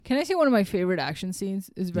Can I say one of my favorite action scenes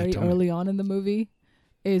is very early on in the movie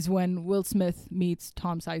is when Will Smith meets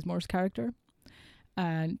Tom Sizemore's character.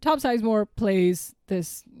 And Tom Sizemore plays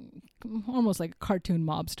this almost like a cartoon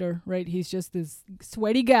mobster, right? He's just this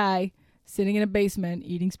sweaty guy sitting in a basement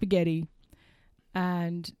eating spaghetti.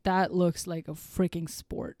 And that looks like a freaking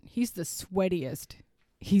sport. He's the sweatiest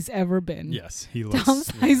he's ever been. Yes, he looks. Tom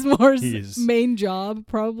Sizemore's main job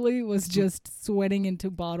probably was just sweating into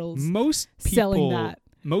bottles. Selling that.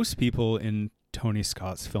 Most people in Tony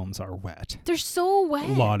Scott's films are wet. They're so wet.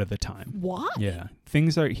 A lot of the time. What? Yeah.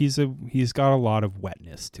 Things are he's got a lot of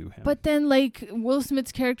wetness to him. But then like Will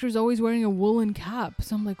Smith's character is always wearing a woolen cap.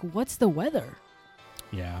 So I'm like, what's the weather?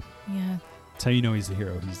 Yeah. Yeah. That's how you know he's the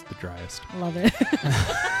hero. He's the driest. Love it.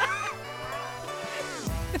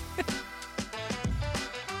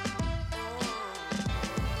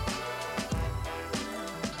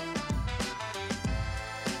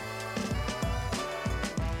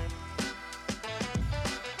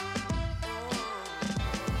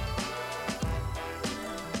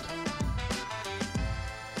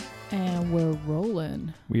 And we're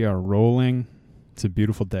rolling. We are rolling. It's a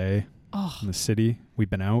beautiful day in the city. We've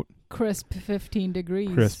been out. Crisp 15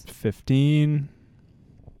 degrees. Crisp 15.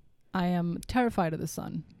 I am terrified of the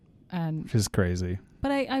sun. Which is crazy.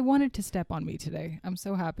 But I wanted to step on me today. I'm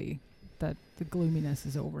so happy that the gloominess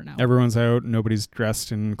is over now. Everyone's out. Nobody's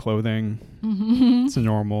dressed in clothing. Mm-hmm. It's a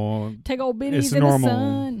normal... Take old biddies in the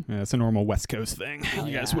sun. Yeah, it's a normal West Coast thing. Hell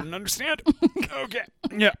you guys yeah. wouldn't understand. Okay.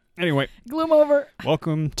 Yeah. Anyway. Gloom over.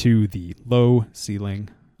 Welcome to the Low Ceiling.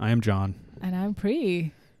 I am John. And I'm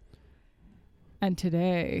Pri. And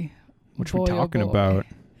today... What are we talking about?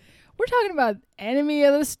 We're talking about Enemy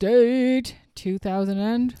of the State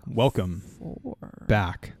 2004. Welcome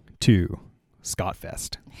back to Scott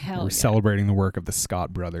Fest. Hell We're yeah. celebrating the work of the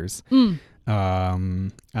Scott brothers.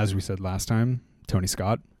 As we said last time, Tony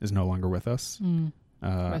Scott is no longer with us.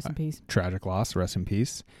 Rest in peace. Tragic loss. Rest in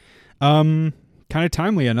peace. Kind of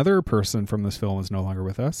timely. Another person from this film is no longer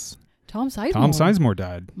with us. Tom Sizemore. Tom Sizemore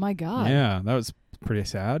died. My God. Yeah, that was pretty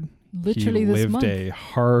sad. Literally this month. He lived a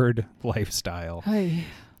hard lifestyle. Hey.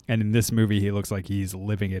 And in this movie, he looks like he's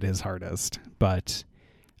living it his hardest. But,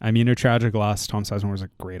 I mean, a tragic loss. Tom Sizemore was a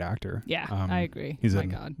great actor. Yeah, I agree. He's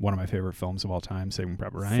in one of my favorite films of all time, Saving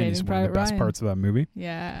Private Ryan. He's one of the best parts of that movie.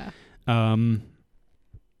 Yeah. Enemy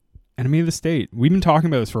of the State. We've been talking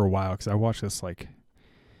about this for a while because I watched this like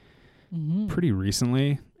pretty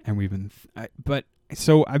recently. And we've been...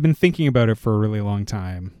 So I've been thinking about it for a really long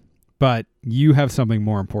time. But you have something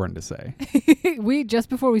more important to say. Just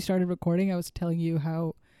before we started recording, I was telling you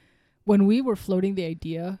how when we were floating the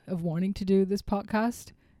idea of wanting to do this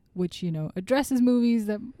podcast, which, addresses movies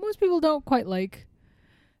that most people don't quite like.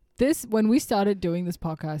 When we started doing this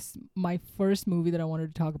podcast, my first movie that I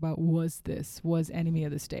wanted to talk about was Enemy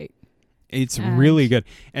of the State. It's really good.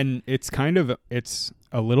 And it's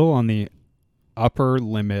a little on the upper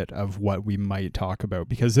limit of what we might talk about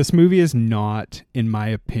because this movie is not, in my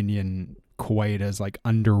opinion, quite as like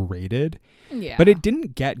underrated. Yeah. But it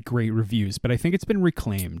didn't get great reviews, but I think it's been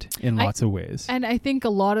reclaimed in lots of ways. And I think a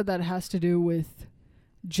lot of that has to do with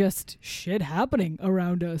just shit happening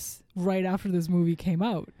around us right after this movie came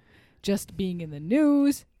out. Just being in the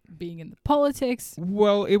news, being in the politics.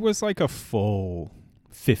 Well, it was like a full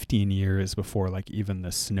 15 years before like even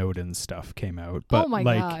the Snowden stuff came out. But oh my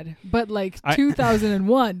God. But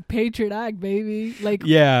 2001 Patriot Act, baby.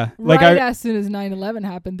 Yeah. As soon as 9/11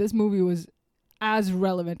 happened, this movie was as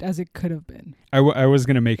relevant as it could have been. I was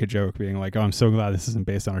going to make a joke being like, oh, I'm so glad this isn't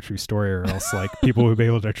based on a true story or else like people would be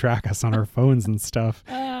able to track us on our phones and stuff.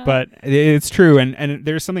 But it's true. And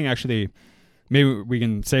there's something actually maybe we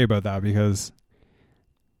can say about that because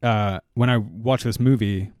when I watched this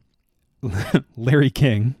movie, Larry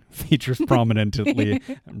King features prominently.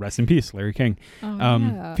 Rest in peace, Larry King.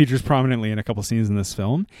 Features prominently in a couple scenes in this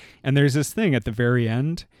film, and there's this thing at the very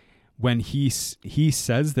end when he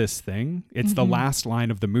says this thing. It's the last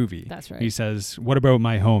line of the movie. That's right. He says, "What about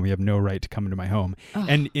my home? You have no right to come into my home."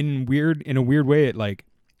 And in a weird way,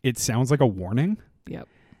 it sounds like a warning. Yep.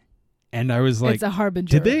 And I was like, it's a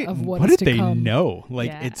harbinger of what did to they come. know?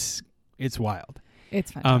 It's wild.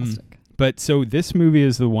 It's fantastic. But so this movie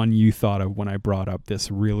is the one you thought of when I brought up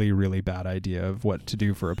this really, really bad idea of what to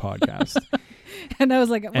do for a podcast. And I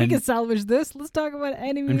was like, we can salvage this. Let's talk about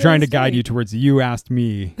Enemy. I'm trying to guide you towards, you asked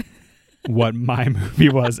me what my movie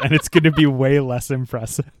was, and it's going to be way less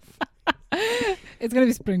impressive. It's going to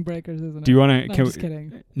be Spring Breakers, isn't it? Do you want to... No, I'm just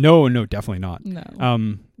kidding. No, definitely not.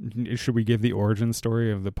 No. Should we give the origin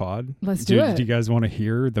story of the pod? Let's do it. Do you guys want to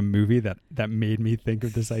hear the movie that made me think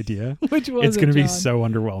of this idea? Which was It's going to be so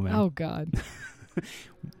underwhelming. Oh, God.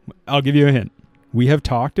 I'll give you a hint. We have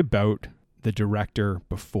talked about the director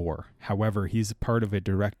before. However, he's part of a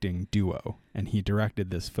directing duo, and he directed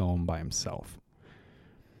this film by himself.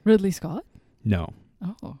 Ridley Scott? No.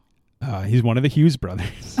 Oh. He's one of the Hughes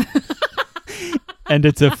brothers. And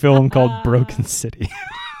it's a film called Broken City,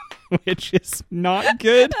 which is not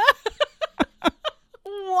good.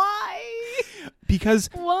 Why? Because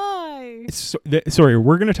why? Sorry,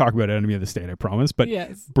 we're going to talk about Enemy of the State, I promise. But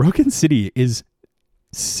yes. Broken City is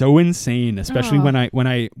so insane, especially when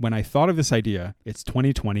I thought of this idea. It's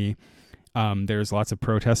 2020. There's lots of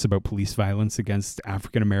protests about police violence against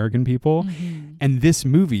African American people, and this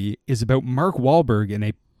movie is about Mark Wahlberg in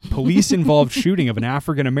a police-involved shooting of an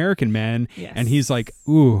African American man, and he's like,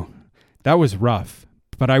 "Ooh, that was rough,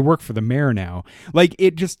 but I work for the mayor now." Like,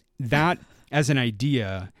 it just, that as an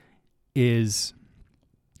idea is,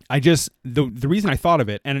 the reason I thought of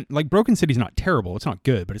it, and like Broken City's not terrible, it's not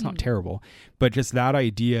good, but it's not terrible, but just that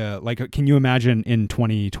idea, like, can you imagine in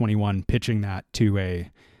 2021 pitching that to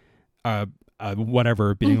a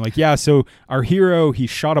whatever, being like, yeah, so our hero, he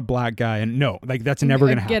shot a black guy, and no, like, that's never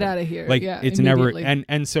gonna happen. Get out of here. Like, it's never,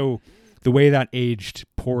 and so the way that aged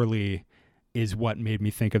poorly is what made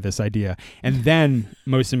me think of this idea. And then,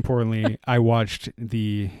 most importantly, I watched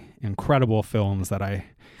the incredible films that I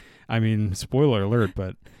mean, spoiler alert,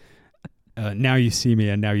 but Now You See Me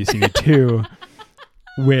and Now You See Me 2,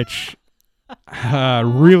 which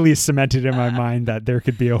really cemented in my mind that there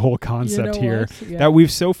could be a whole concept here that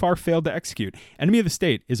we've so far failed to execute. Enemy of the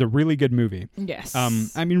State is a really good movie. Yes.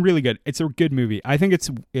 I mean, really good. It's a good movie. I think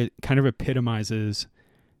it kind of epitomizes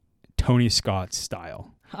Tony Scott's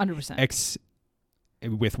style. 100%.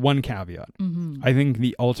 With one caveat. I think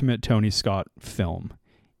the ultimate Tony Scott film,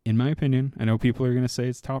 in my opinion, I know people are going to say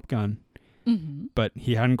it's Top Gun, but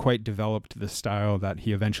he hadn't quite developed the style that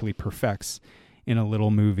he eventually perfects in a little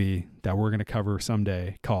movie that we're going to cover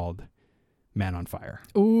someday called Man on Fire.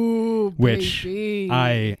 Ooh, which baby.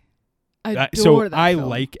 I adore that film.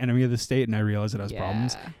 like Enemy of the State, and I realize it has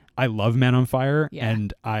problems. I love Man on Fire,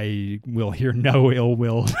 and I will hear no ill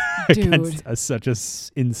will against such a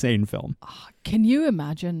insane film. Can you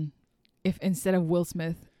imagine if instead of Will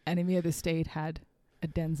Smith, Enemy of the State had a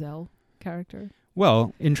Denzel character?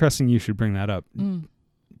 Well, interesting you should bring that up.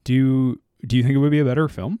 Do you think it would be a better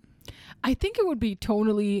film? I think it would be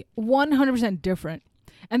totally 100% different.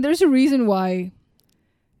 And there's a reason why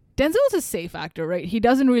Denzel is a safe actor, right? He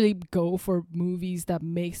doesn't really go for movies that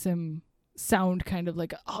makes him sound kind of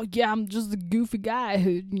like, oh yeah, I'm just a goofy guy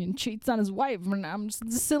who cheats on his wife, and I'm just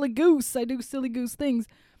a silly goose. I do silly goose things.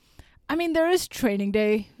 I mean, there is Training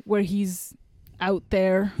Day where he's out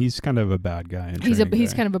there. He's kind of a bad guy.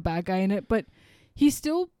 He's kind of a bad guy in it, but he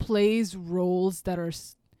still plays roles that are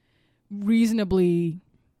reasonably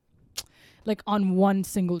like on one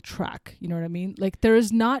single track. You know what I mean? Like, there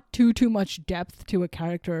is not too much depth to a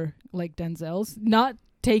character like Denzel's, not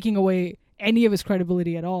taking away any of his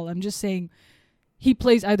credibility at all. I'm just saying he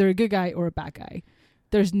plays either a good guy or a bad guy.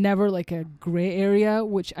 There's never like a gray area,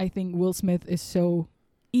 which I think Will Smith is so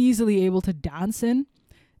easily able to dance in,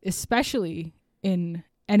 especially in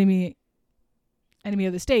Enemy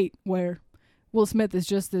of the State, where Will Smith is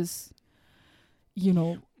just this,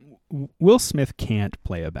 Will Smith can't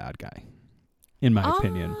play a bad guy, in my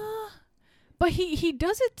opinion. But he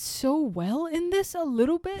does it so well in this a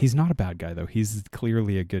little bit. He's not a bad guy, though. He's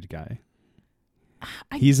clearly a good guy.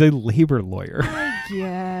 He's a labor lawyer.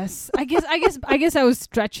 I guess I was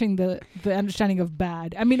stretching the understanding of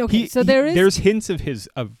bad. I mean, okay, there's hints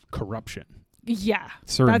of corruption. Yeah,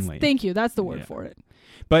 certainly. Thank you. That's the word for it.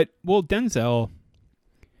 But Denzel.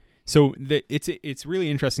 So it's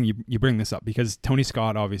really interesting you bring this up, because Tony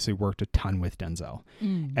Scott obviously worked a ton with Denzel,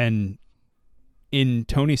 and in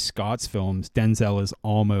Tony Scott's films, Denzel is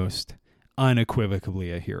almost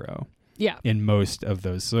unequivocally a hero. Yeah. In most of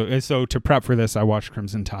those. So to prep for this, I watched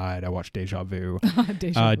Crimson Tide. I watched Deja Vu.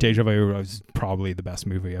 Deja Vu was probably the best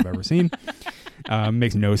movie I've ever seen.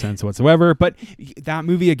 Makes no sense whatsoever. But that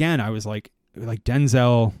movie, again, I was like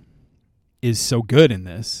Denzel is so good in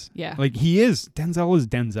this. Yeah. Like, Denzel is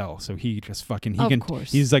Denzel. So he just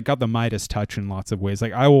he's like got the Midas touch in lots of ways.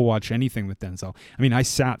 Like, I will watch anything with Denzel. I mean, I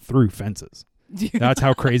sat through Fences. That's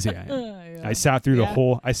how crazy I am. I sat through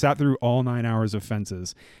I sat through all 9 hours of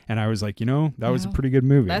Fences, and I was like, that was a pretty good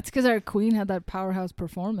movie. That's because our queen had that powerhouse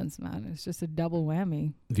performance, man. It's just a double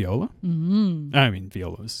whammy. Viola? Mm-hmm. I mean,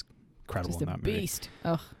 Viola's incredible in that movie. Beast.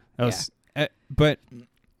 Oh, but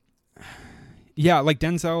yeah, like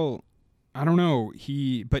Denzel, I don't know.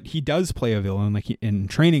 But he does play a villain. Like, in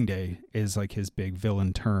Training Day is like his big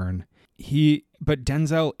villain turn. But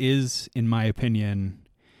Denzel is, in my opinion.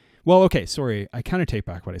 Well, okay, sorry. I kind of take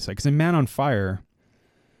back what I said, because in Man on Fire,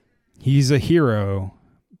 he's a hero,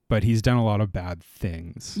 but he's done a lot of bad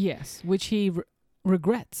things. Yes, which he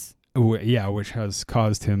regrets. Which has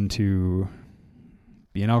caused him to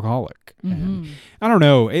be an alcoholic. Mm-hmm. And I don't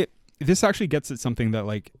know. This actually gets at something that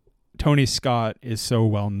like Tony Scott is so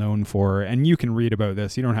well known for, and you can read about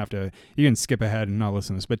this. You don't have to. You can skip ahead and not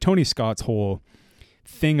listen to this. But Tony Scott's whole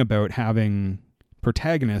thing about having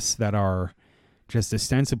protagonists that are just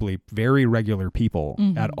ostensibly very regular people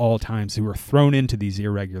at all times who are thrown into these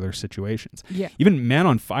irregular situations. Yeah. Even Man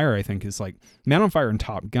on Fire, I think, is like Man on Fire and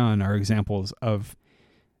Top Gun are examples of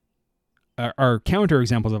are counter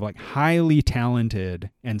examples of like highly talented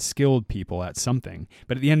and skilled people at something.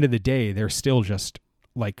 But at the end of the day, they're still just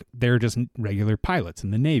like they're just regular pilots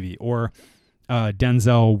in the Navy. Or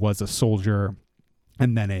Denzel was a soldier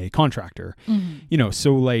and then a contractor. You know,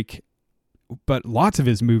 so like, but lots of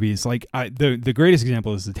his movies, like the greatest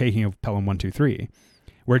example is The Taking of Pelham 123,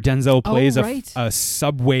 where Denzel plays a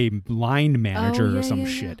subway line manager or some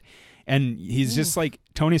shit. And he's just like,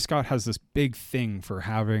 Tony Scott has this big thing for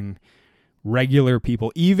having regular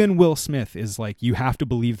people. Even Will Smith is like, you have to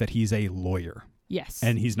believe that he's a lawyer. Yes.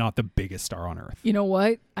 And he's not the biggest star on earth. You know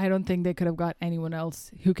what? I don't think they could have got anyone else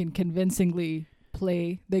who can convincingly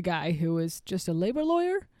play the guy who is just a labor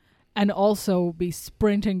lawyer and also be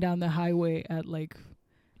sprinting down the highway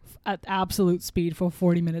at absolute speed for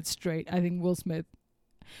 40 minutes straight. I think Will Smith,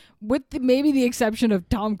 with maybe the exception of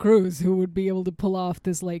Tom Cruise, who would be able to pull off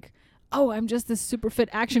this like, oh, I'm just this super fit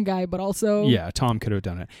action guy, but also... Yeah, Tom could have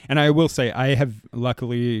done it. And I will say, I have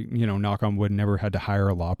luckily, knock on wood, never had to hire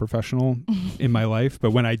a law professional in my life.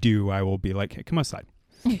 But when I do, I will be like, hey, come outside.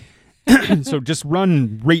 So just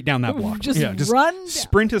run right down that block. Just run.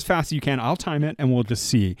 Sprint as fast as you can. I'll time it and we'll just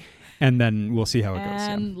see. And then we'll see how it goes.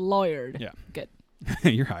 And lawyered. Yeah. Good.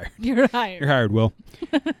 You're hired. You're hired. You're hired, Will.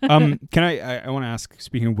 Can I want to ask,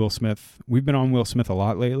 speaking of Will Smith, we've been on Will Smith a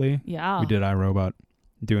lot lately. Yeah. We did iRobot.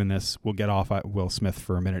 Doing this, we'll get off at Will Smith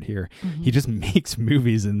for a minute here. He just makes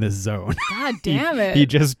movies in this zone. God damn it. He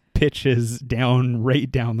just pitches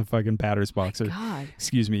right down the fucking batter's box. God.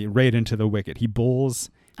 Excuse me, right into the wicket. He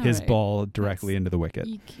bowls his ball directly into the wicket.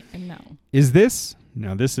 No. Is this?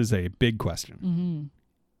 No, this is a big question.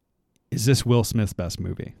 Is this Will Smith's best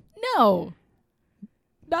movie? No.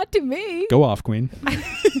 Not to me. Go off, Queen.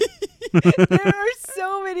 There are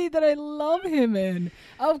so many that I love him in.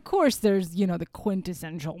 Of course, there's, the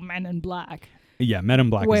quintessential Men in Black. Yeah, Men in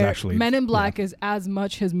Black is actually... Men in Black is as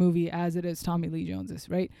much his movie as it is Tommy Lee Jones's,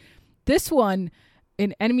 right? This one,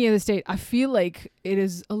 in Enemy of the State, I feel like it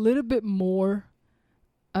is a little bit more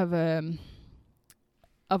of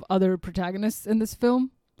other protagonists in this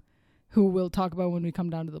film, who we'll talk about when we come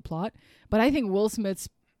down to the plot. But I think Will Smith's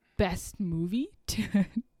best movie,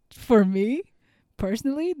 for me...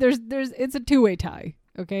 Personally, it's a two-way tie,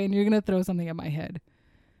 okay? And you're going to throw something at my head.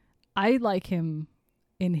 I like him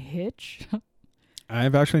in Hitch.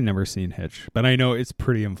 I've actually never seen Hitch, but I know it's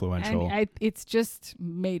pretty influential. And it's just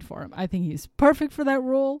made for him. I think he's perfect for that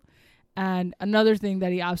role. And another thing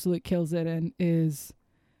that he absolutely kills it in is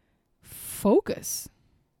Focus.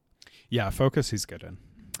 Yeah, Focus he's good in.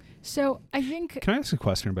 So I think... Can I ask a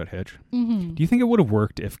question about Hitch? Do you think it would have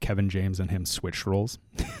worked if Kevin James and him switched roles?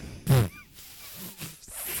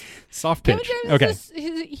 Soft pitch. Okay. He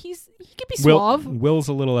can be suave. Will's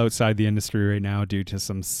a little outside the industry right now due to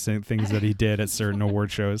some things that he did at certain award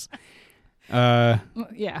shows. Yeah.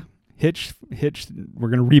 Hitch. We're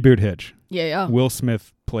gonna reboot Hitch. Yeah. Will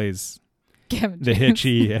Smith plays the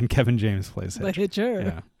Hitchy, and Kevin James plays Hitch. The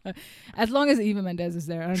Hitcher. Yeah. As long as Eva Mendes is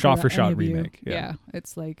there. Shot for shot remake. Yeah.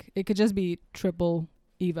 It's like it could just be triple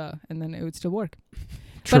Eva, and then it would still work.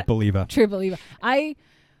 Triple Eva.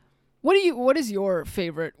 What is your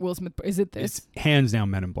favorite Will Smith? Is it this? It's hands down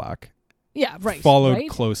Men in Black. Yeah, right. Followed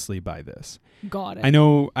closely by this. Got it. I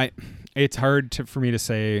know. It's hard for me to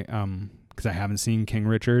say because I haven't seen King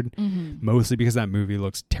Richard, mostly because that movie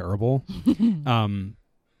looks terrible. And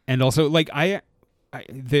also like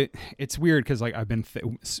it's weird because like I've been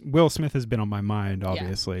Will Smith has been on my mind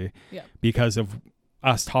obviously because of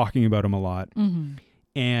us talking about him a lot,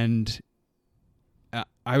 and.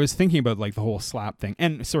 I was thinking about like the whole slap thing,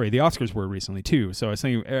 and sorry, the Oscars were recently too. So I was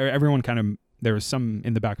thinking everyone there was some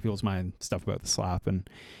in the back of people's mind stuff about the slap, and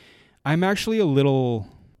I am a little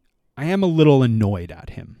annoyed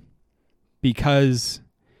at him because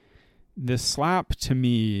the slap to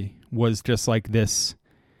me was just like this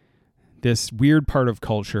weird part of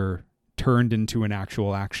culture turned into an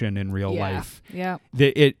actual action in real life. Yeah.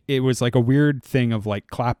 It was like a weird thing of like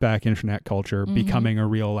clapback internet culture becoming a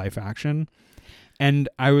real life action. And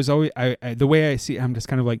I was always, the way I see it, I'm just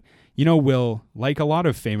kind of like, Will, like a lot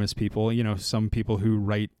of famous people, some people who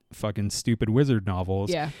write fucking stupid wizard novels.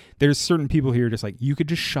 Yeah. There's certain people here just like, you could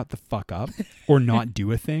just shut the fuck up or not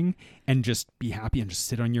do a thing and just be happy and just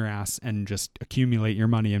sit on your ass and just accumulate your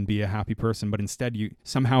money and be a happy person. But instead you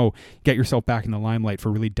somehow get yourself back in the limelight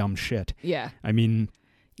for really dumb shit. Yeah. I mean,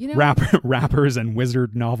 you know, rappers and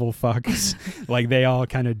wizard novel fucks, like they all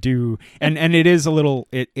kind of do. And it is a little,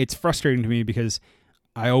 it's frustrating to me because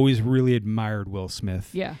I always really admired Will Smith.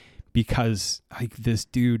 Yeah. Because like this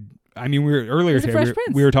dude, I mean, we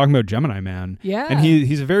were talking about Gemini Man. Yeah. And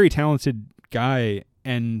he's a very talented guy.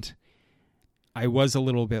 And I was a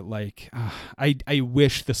little bit like, I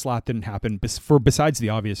wish the slap didn't happen besides the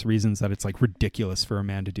obvious reasons that it's like ridiculous for a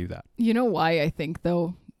man to do that. You know why I think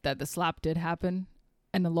though that the slap did happen?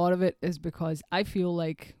 And a lot of it is because I feel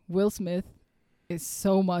like Will Smith is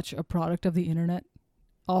so much a product of the internet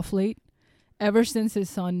off late. Ever since his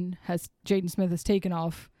son Jaden Smith has taken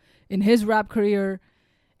off in his rap career,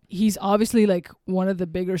 he's obviously like one of the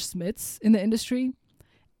bigger Smiths in the industry.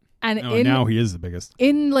 And now he is the biggest.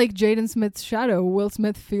 In like Jaden Smith's shadow, Will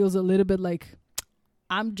Smith feels a little bit like,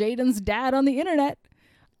 I'm Jaden's dad on the internet.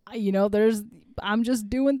 You know, I'm just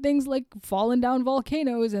doing things like falling down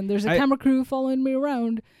volcanoes and there's a camera crew following me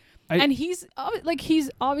around. And he's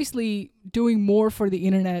obviously doing more for the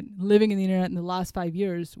internet, living in the internet in the last 5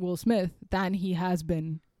 years, Will Smith, than he has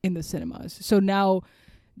been in the cinemas. So now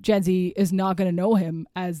Gen Z is not going to know him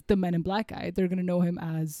as the Men in Black guy. They're going to know him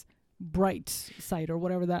as Bright Side or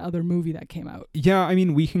whatever that other movie that came out. Yeah, I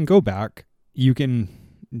mean, we can go back. You can,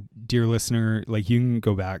 dear listener, like you can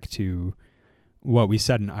go back to what we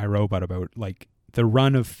said in iRobot about like the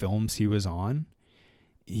run of films he was on.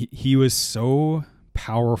 He was so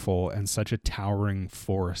powerful and such a towering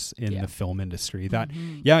force in the film industry that,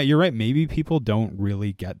 yeah, you're right. Maybe people don't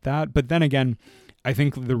really get that. But then again, I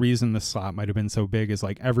think the reason the slap might have been so big is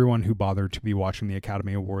like everyone who bothered to be watching the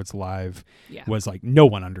Academy Awards live was like, no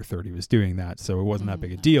one under 30 was doing that. So it wasn't that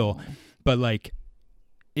big a deal. But like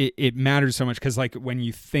it matters so much because like when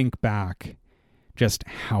you think back just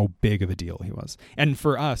how big of a deal he was. And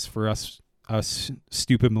for us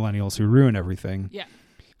stupid millennials who ruin everything. Yeah.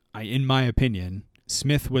 In my opinion,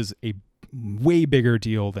 Smith was a way bigger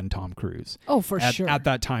deal than Tom Cruise. Oh, for sure. At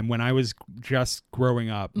that time when I was just growing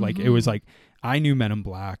up, like it was like I knew Men in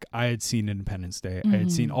Black. I had seen Independence Day. I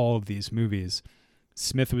had seen all of these movies.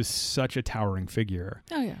 Smith was such a towering figure.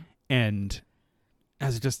 Oh yeah. And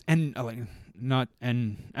as just and like not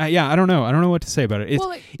and yeah, I don't know. I don't know what to say about it.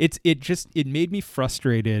 It made me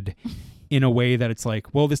frustrated in a way that it's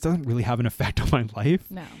like, well, this doesn't really have an effect on my life.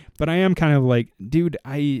 No. But I am kind of like, dude,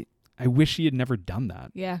 I wish he had never done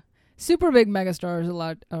that. Yeah. Super big megastars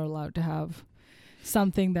are allowed to have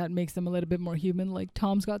something that makes them a little bit more human. Like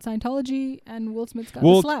Tom's got Scientology and Will Smith's got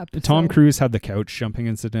the slap. Tom Cruise had the couch jumping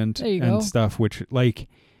incident and go. Stuff, which like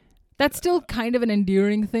that's still kind of an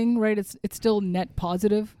endearing thing, right? It's still net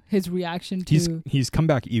positive. His reaction to he's come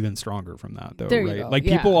back even stronger from that though, there right? You go. Like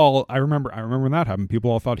people all I remember when that happened, people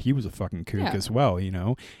all thought he was a fucking kook as well, you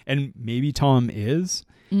know? And maybe Tom is,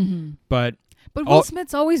 but Will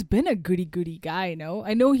Smith's always been a goody guy, no?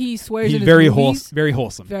 I know he swears in his movies. Very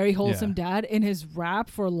wholesome. Very wholesome dad. In his rap,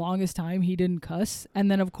 for the longest time, he didn't cuss. And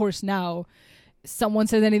then, of course, now, someone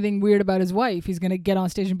says anything weird about his wife, he's going to get on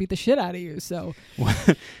stage and beat the shit out of you. So,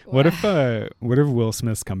 what if Will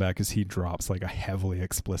Smith's comeback is he drops like a heavily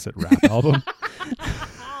explicit rap album?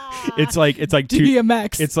 It's like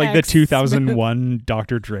DMX. It's like the 2001 Smith.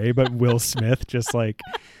 Dr. Dre, but Will Smith just like.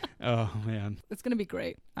 Oh man, it's gonna be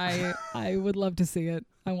great. I would love to see it.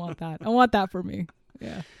 I want that. I want that for me.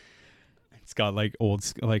 Yeah. It's got like old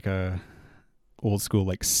school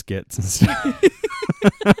like skits and stuff.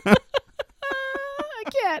 I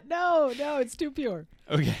can't. No, it's too pure.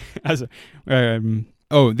 Okay.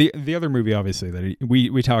 The other movie obviously that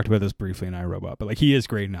we talked about this briefly in iRobot, but like he is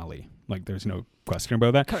great in Ali. Like there's no question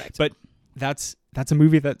about that. Correct. But that's a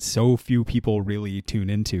movie that so few people really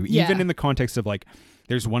tune into, even in the context of like.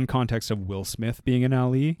 There's one context of Will Smith being in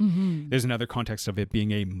Ali. Mm-hmm. There's another context of it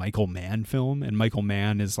being a Michael Mann film, and Michael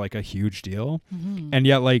Mann is like a huge deal. Mm-hmm. And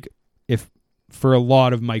yet, like, if for a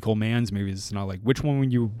lot of Michael Mann's movies, it's not like which one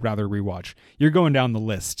would you rather rewatch? You're going down the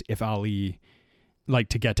list if Ali, like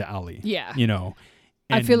to get to Ali. Yeah, you know.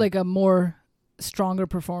 I feel like a more stronger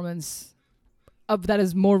performance of that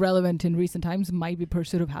is more relevant in recent times might be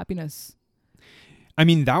Pursuit of Happiness. I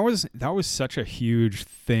mean, that was such a huge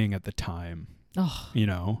thing at the time. Oh, you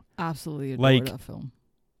know, absolutely adore like that film.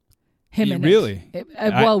 Him and really,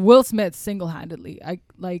 Will Smith single-handedly,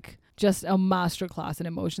 just a masterclass in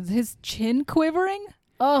emotions. His chin quivering.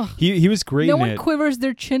 Oh, he was great. No one quivers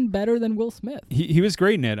their chin better than Will Smith. He was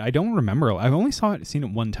great in it. I don't remember. I've only seen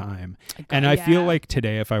it one time, and I feel like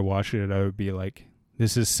today, if I watched it, I would be like,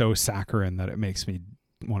 this is so saccharine that it makes me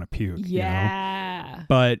want to puke. Yeah. You know?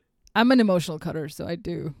 But I'm an emotional cutter, so I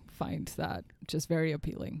do find that just very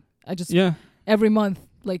appealing. I just yeah. every month,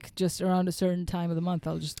 like just around a certain time of the month,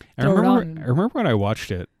 I'll just I throw it on. remember when I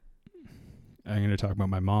watched it. I'm going to talk about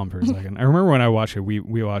my mom for a second. I remember when I watched it, we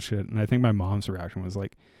watched it, and I think my mom's reaction was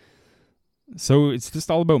like, so it's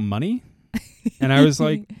just all about money? And I was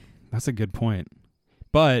like, that's a good point.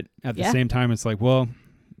 But at the same time, it's like, well,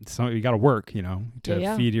 you got to work, you know,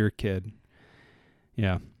 to feed your kid.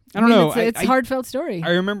 Yeah. I don't know. It's a heartfelt story.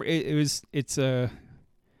 I remember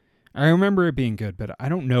I remember it being good, but I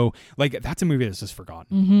don't know. Like, that's a movie that's just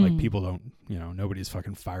forgotten. Mm-hmm. Like, people don't, you know, nobody's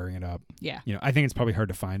fucking firing it up. Yeah. You know, I think it's probably hard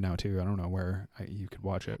to find now, too. I don't know where you could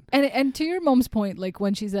watch it. And to your mom's point, like,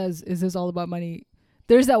 when she says, is this all about money?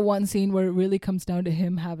 There's that one scene where it really comes down to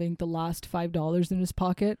him having the last $5 in his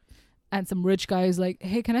pocket. And some rich guy is like,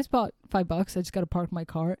 hey, can I spot $5? I just got to park my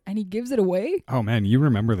car. And he gives it away. Oh, man, you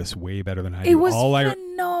remember this way better than I do. It was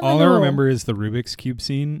phenomenal. All I remember is the Rubik's Cube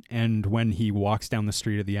scene and when he walks down the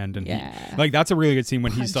street at the end. And he, like, that's a really good scene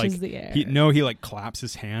when he's like, he like claps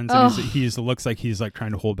his hands and he's looks like he's like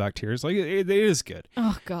trying to hold back tears. Like, it is good.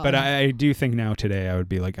 Oh, God. But I do think now today I would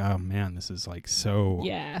be like, oh, man, this is like so.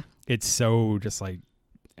 Yeah. It's so just like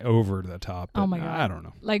over the top. Oh, my God. I don't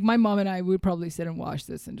know. Like, my mom and I would probably sit and watch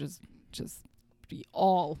this and just be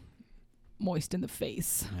all moist in the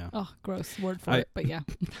face. Yeah. Oh, gross word for it, but yeah.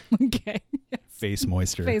 Okay. Yes. Face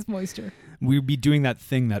moisture. Face moisture. We'd be doing that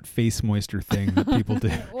face moisture thing that people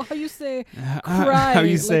do. Well, how you say cry? How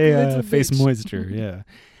you say like face moisture? Yeah.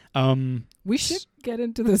 We should get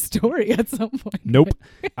into the story at some point. Nope.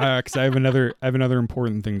 Because I have another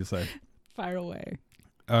important thing to say. Fire away.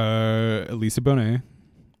 Elisa Bonet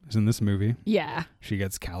is in this movie. Yeah. She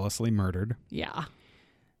gets callously murdered. Yeah.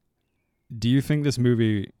 Do you think this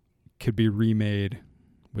movie could be remade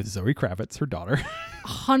with Zoe Kravitz, her daughter?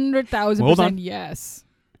 100,000% yes.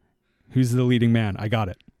 Who's the leading man? I got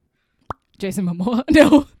it. Jason Momoa?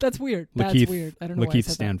 No, that's weird. Lakeith, that's weird. I don't know Lakeith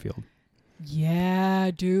Stanfield. That.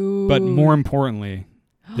 Yeah, dude. But more importantly,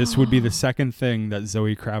 this would be the second thing that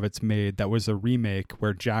Zoe Kravitz made that was a remake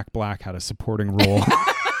where Jack Black had a supporting role.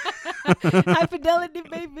 High fidelity,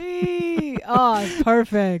 baby. Oh,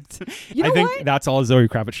 perfect. You know I think that's all Zoe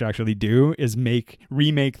Kravitz should actually do is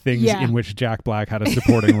remake things in which Jack Black had a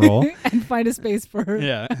supporting role. And find a space for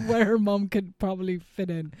her where her mom could probably fit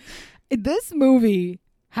in. This movie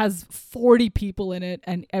has 40 people in it,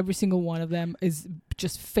 and every single one of them is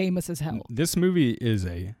just famous as hell. This movie is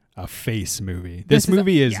a face movie. This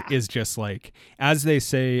movie is just like, as they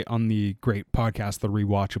say on the great podcast, The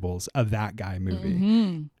Rewatchables, a that guy movie.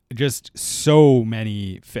 Mm-hmm. Just so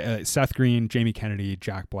many Seth Green, Jamie Kennedy,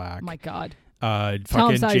 Jack Black. My God.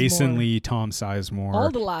 Fucking Jason Lee, Tom Sizemore.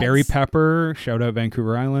 All the lads. Barry Pepper, shout out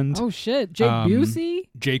Vancouver Island. Oh shit. Jake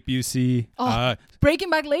Busey. Oh, Breaking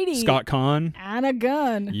Back Lady. Scott Conn. Anna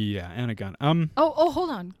Gunn. Yeah, Anna Gunn. Hold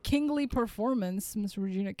on. Kingly performance, Miss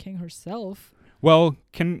Regina King herself. Well,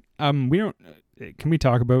 can we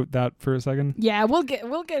talk about that for a second? Yeah, we'll get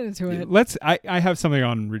into it. I have something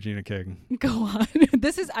on Regina King. Go on.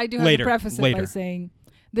 I do have to preface it by saying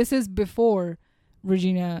this is before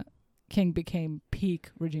Regina King became peak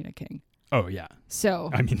Regina King. Oh yeah. So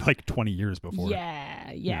I mean, like 20 years before.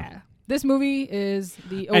 Yeah. This movie is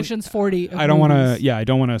the Ocean's 40 of I don't want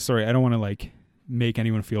to like make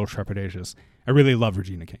anyone feel trepidatious. I really love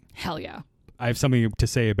Regina King. Hell yeah. I have something to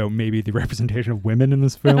say about maybe the representation of women in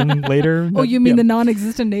this film later. Oh, you mean the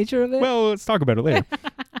non-existent nature of it? Well, let's talk about it later.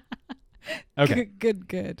 Okay.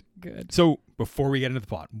 Good. So before we get into the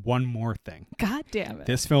plot, one more thing. God damn it.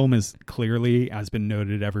 This film is clearly, has been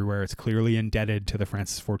noted everywhere, it's clearly indebted to the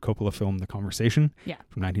Francis Ford Coppola film The Conversation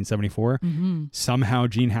from 1974. Mm-hmm. Somehow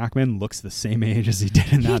Gene Hackman looks the same age as he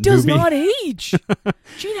did in that movie. He does not age.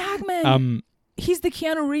 Gene Hackman. He's the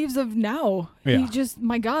Keanu Reeves of now. Yeah.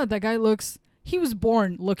 My God, that guy looks... He was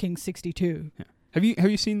born looking 62. Yeah. Have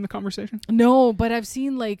you seen The Conversation? No, but I've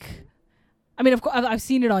seen of course I've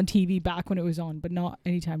seen it on TV back when it was on, but not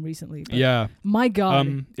anytime recently. But yeah. My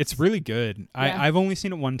God. It's really good. Yeah. I've only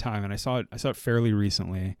seen it one time, and I saw it fairly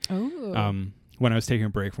recently. Oh. When I was taking a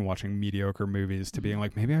break from watching mediocre movies to being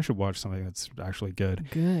like, maybe I should watch something that's actually good.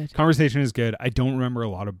 Good. Conversation is good. I don't remember a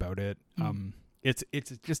lot about it. It's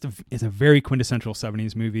a very quintessential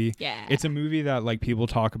 70s movie. Yeah. It's a movie that like people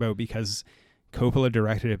talk about because Coppola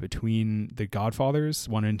directed it between The Godfathers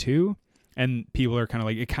 1 and 2, and people are kind of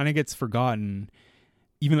like, it kind of gets forgotten,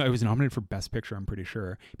 even though it was nominated for Best Picture. I'm pretty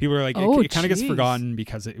sure people are like, it kind of gets forgotten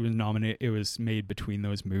because it was made between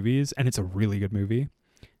those movies, and it's a really good movie.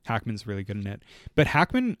 Hackman's really good in it, but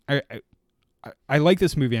Hackman, I like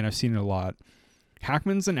this movie, and I've seen it a lot.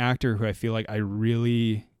 Hackman's an actor who I feel like I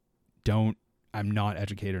really I'm not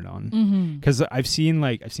educated on, because I've seen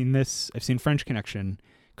French Connection,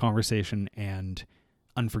 Conversation, and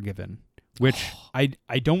Unforgiven, which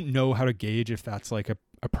I don't know how to gauge if that's like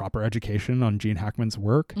a proper education on Gene Hackman's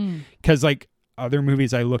work, because like other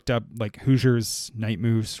movies I looked up, like Hoosiers, Night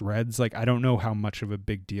Moves, Reds, like I don't know how much of a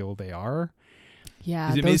big deal they are.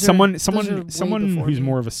 Yeah, someone who's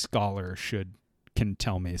more of a scholar can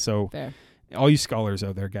tell me. So fair. All you scholars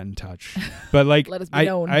out there, get in touch. But like, Let us be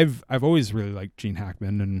known. I've always really liked Gene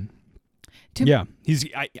Hackman, and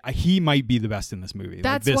he might be the best in this movie.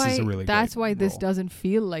 That's like, that's why this role. Doesn't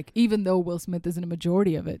feel like, even though Will Smith isn't a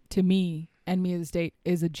majority of it, to me, Enemy of the State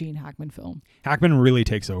is a Gene Hackman film. Hackman really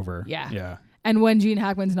takes over. Yeah. And when Gene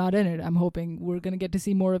Hackman's not in it, I'm hoping we're gonna get to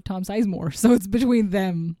see more of Tom Sizemore. So it's between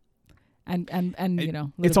them. And you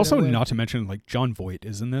know, it's also not to mention like John Voight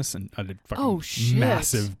is in this, and a fucking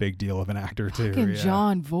massive big deal of an actor too. Fucking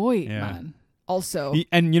John Voight, man. Also,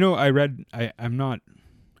 and you know, I'm not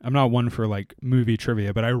one for like movie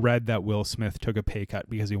trivia, but I read that Will Smith took a pay cut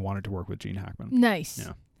because he wanted to work with Gene Hackman. Nice.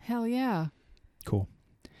 Yeah. Hell yeah. Cool.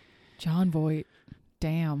 John Voight.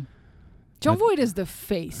 Damn. John Voight is the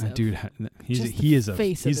face. Dude, he's the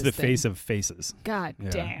face of faces. God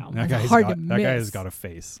damn. That guy has got a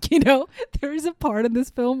face. You know, there is a part in this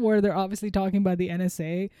film where they're obviously talking about the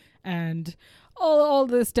NSA and all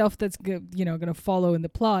the stuff that's going to follow in the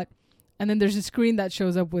plot. And then there's a screen that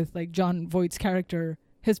shows up with like John Voight's character.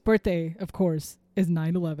 His birthday, of course, is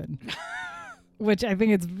 9/11. Which I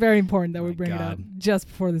think it's very important that we bring it up just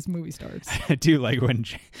before this movie starts. I do like when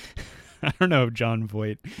I don't know if John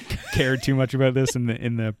Voight cared too much about this in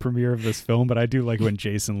the premiere of this film, but I do like when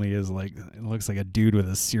Jason Lee is like, it looks like a dude with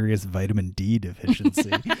a serious vitamin D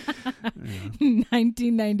deficiency.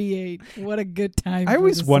 1998. What a good time. I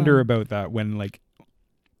always wonder about that when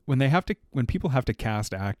people have to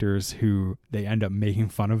cast actors who they end up making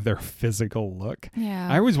fun of their physical look. Yeah.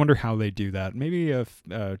 I always wonder how they do that. Maybe a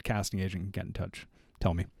casting agent can get in touch.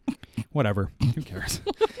 Tell me. Whatever. Who cares?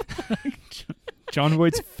 John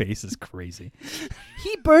Voight's face is crazy.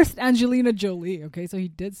 He birthed Angelina Jolie, okay? So he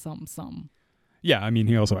did some. Yeah, I mean,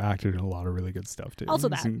 he also acted in a lot of really good stuff, too. Also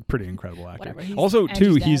he's a pretty incredible actor. Whatever, also,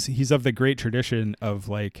 too, he's of the great tradition of,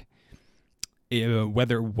 like,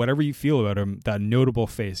 whatever you feel about him, that notable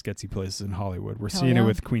face gets you places in Hollywood. We're seeing it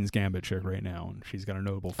with Queen's Gambit chick right now, and she's got a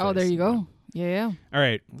notable face. Oh, there you go. Yeah. All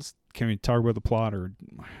right, can we talk about the plot, or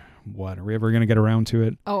what? Are we ever going to get around to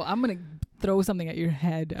it? Oh, I'm going to throw something at your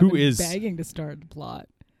head. Who is begging to start the plot?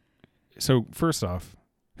 So first off,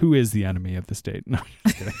 who is the enemy of the state? No,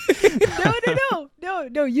 just kidding. No.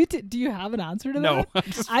 Do you have an answer to that? No,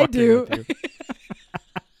 I do.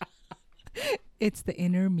 It's the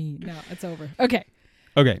inner me. No, it's over. Okay.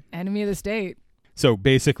 Enemy of the state. So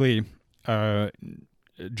basically,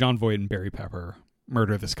 John Voight and Barry Pepper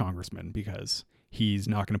murder this congressman because he's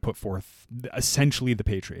not going to put forth essentially the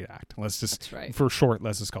Patriot Act. For short,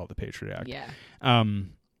 let's just call it the Patriot Act. Yeah.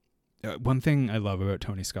 One thing I love about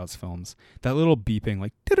Tony Scott's films, that little beeping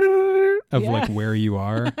like of like where you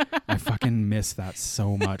are. I fucking miss that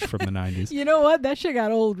so much from the 90s. You know what? That shit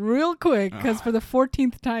got old real quick because for the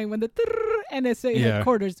 14th time when the NSA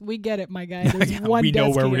headquarters, we get it, my guy. There's one we know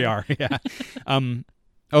where here. we are. Yeah.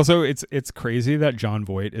 Also, it's crazy that John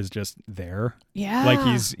Voight is just there. Yeah. Like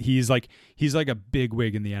he's like a big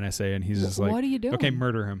wig in the NSA, and he's just like, what are you doing? Okay,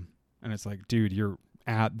 murder him. And it's like, dude, you're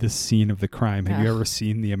at the scene of the crime. Have you ever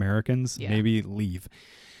seen The Americans? Yeah. Maybe leave.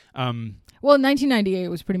 Well, 1998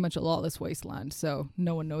 was pretty much a lawless wasteland, so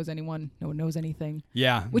no one knows anyone, no one knows anything.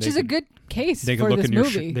 Yeah, which is a good case for this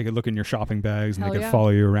movie. They could look in your shopping bags, and they could follow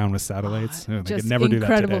you around with satellites. They could never do that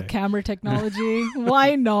today. Incredible camera technology.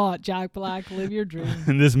 Why not, Jack Black? Live your dream.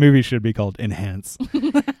 And this movie should be called Enhance.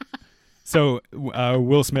 So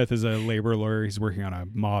Will Smith is a labor lawyer. He's working on a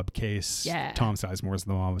mob case. Yeah. Tom Sizemore is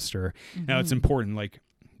the mobster. Mm-hmm. Now, it's important. Like,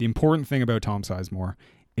 the important thing about Tom Sizemore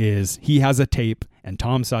is he has a tape, and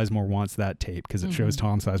Tom Sizemore wants that tape because it shows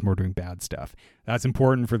Tom Sizemore doing bad stuff. That's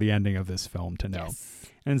important for the ending of this film to know. Yes.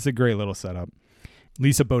 And it's a great little setup.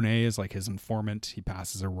 Lisa Bonet is like his informant. He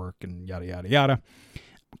passes her work and yada, yada, yada.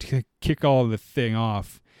 To kick all the thing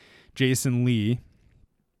off, Jason Lee,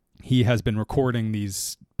 he has been recording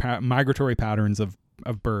these migratory patterns of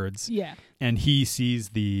birds. Yeah. And he sees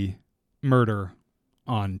the murder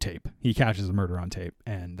on tape. He catches a murder on tape,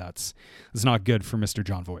 and that's not good for Mr.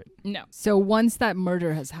 John Voight. No. So once that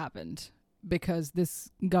murder has happened, because this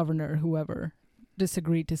governor, whoever,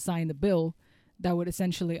 disagreed to sign the bill that would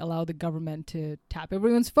essentially allow the government to tap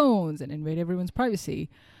everyone's phones and invade everyone's privacy,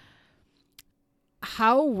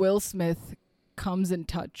 how Will Smith comes in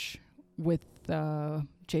touch with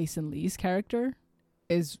Jason Lee's character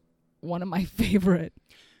is one of my favorite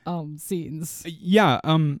scenes. Yeah.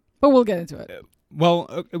 But we'll get into it.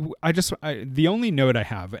 Well, the only note I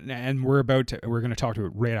have, and we're going to talk to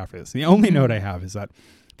it right after this. The only note I have is that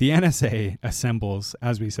the NSA assembles,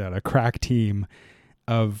 as we said, a crack team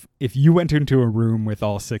of, if you went into a room with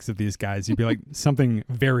all 6 of these guys, you'd be like, something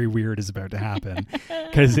very weird is about to happen.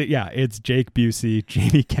 Because it's Jake Busey,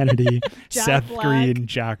 Jamie Kennedy, Seth Green,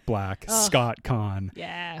 Jack Black, Scott Conn.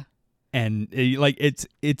 Yeah. And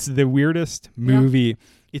it's the weirdest movie. Yeah.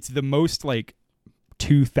 It's the most like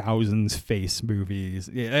 2000s face movies.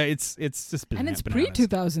 It's just and it's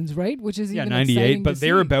pre-2000s, right? Which is even 98. But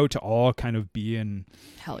they're about to all kind of be in.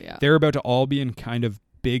 Hell yeah. They're about to all be in kind of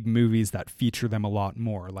big movies that feature them a lot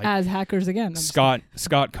more, like as hackers again. Scott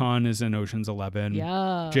Conn is in Ocean's 11.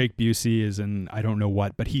 Yeah. Jake Busey is in I don't know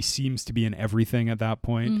what, but he seems to be in everything at that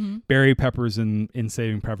point. Mm-hmm. Barry Pepper's in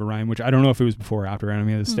Saving Private Ryan, which I don't know if it was before or after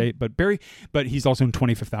Enemy of the State, but he's also in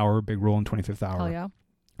 25th Hour, big role in 25th Hour. Hell yeah.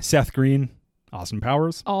 Seth Green, Austin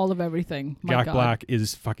Powers, all of everything. Jack Black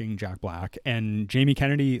is fucking Jack Black, and Jamie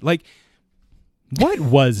Kennedy. Like, what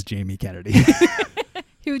was Jamie Kennedy?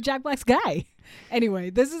 He was Jack Black's guy. Anyway,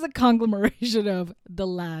 this is a conglomeration of the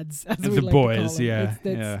lads, as we like boys, to call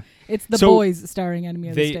them. Yeah. It's the boys starring Enemy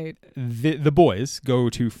of the State. The boys go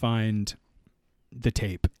to find the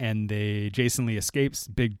tape, and Jason Lee escapes.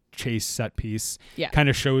 Big chase set piece. Yeah. Kind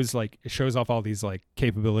of shows off all these like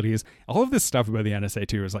capabilities. All of this stuff about the NSA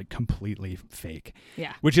too is like completely fake.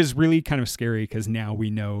 Yeah. Which is really kind of scary because now we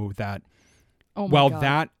know that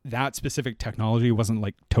that specific technology wasn't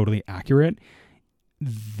like totally accurate,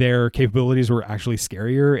 their capabilities were actually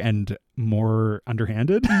scarier and more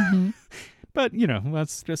underhanded. Mm-hmm. But,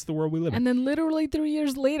 that's just the world we live in. And then literally 3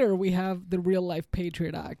 years later, we have the real life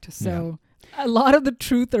Patriot Act. So a lot of the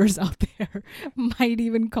truthers out there might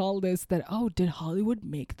even call this that, did Hollywood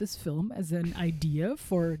make this film as an idea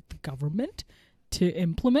for the government to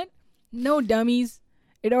implement? No, dummies.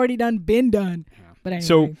 It already been done. Yeah. But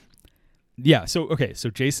anyway. So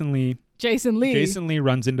Jason Lee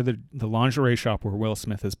runs into the lingerie shop where Will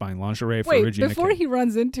Smith is buying lingerie for Regina King. Before he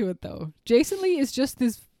runs into it, though, Jason Lee is just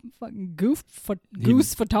this fucking goose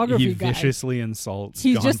photography guy. He viciously insults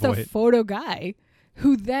He's John just Voight. a photo guy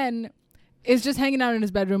who then is just hanging out in his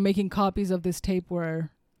bedroom making copies of this tape where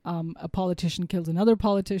a politician kills another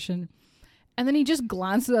politician. And then he just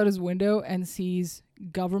glances out his window and sees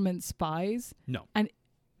government spies. No. And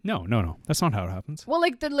No. That's not how it happens. Well,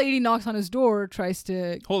 like the lady knocks on his door, tries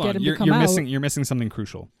to get him to come out. You're missing something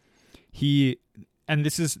crucial. And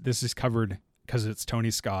this is covered because it's Tony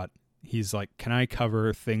Scott. He's like, can I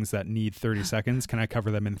cover things that need 30 seconds? Can I cover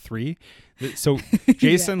them in 3? So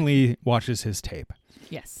Jason Lee watches his tape.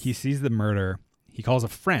 Yes. He sees the murder. He calls a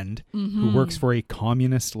friend who works for a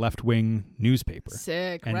communist left-wing newspaper.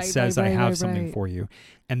 Sick. And says, I have something for you.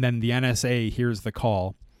 And then the NSA hears the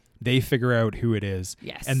call. They figure out who it is.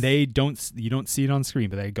 Yes. And you don't see it on screen,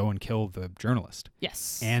 but they go and kill the journalist.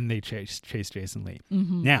 Yes. And they chase Jason Lee.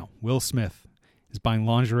 Mm-hmm. Now, Will Smith is buying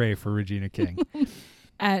lingerie for Regina King.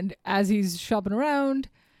 And as he's shopping around,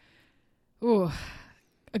 a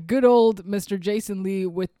good old Mr. Jason Lee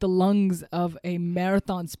with the lungs of a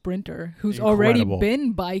marathon sprinter who's already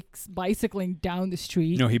been bicycling down the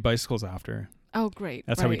street. No, he bicycles after. Oh, great.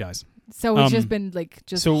 That's how he dies. So it's just been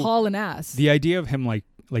hauling ass. The idea of him like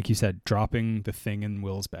you said, dropping the thing in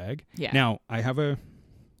Will's bag. Yeah. Now, I have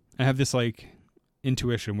this like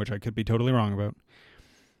intuition, which I could be totally wrong about.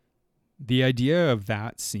 The idea of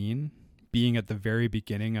that scene being at the very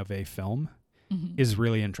beginning of a film is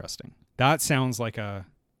really interesting. That sounds like an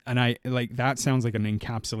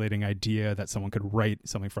encapsulating idea that someone could write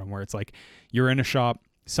something from, where it's like you're in a shop,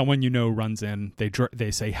 someone runs in,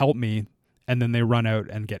 they say help me, and then they run out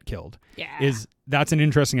and get killed. Yeah. That's an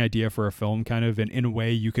interesting idea for a film, kind of, and in a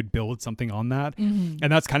way you could build something on that. Mm-hmm.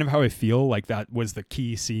 And that's kind of how I feel like that was the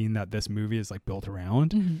key scene that this movie is like built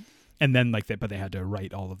around. Mm-hmm. And then but they had to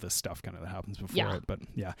write all of this stuff kind of that happens before it. But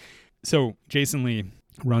yeah. So Jason Lee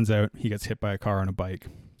runs out, he gets hit by a car on a bike.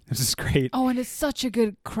 This is great. Oh, and it's such a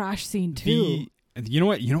good crash scene too. You know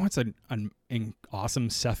what's an awesome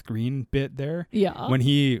Seth Green bit there? Yeah. When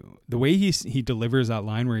the way he delivers that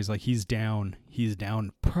line where he's like, he's down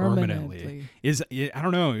permanently. I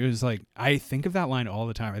don't know. It was like, I think of that line all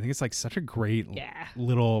the time. I think it's like such a great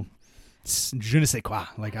little je ne sais quoi.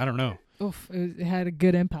 Like, I don't know. Oof. It had a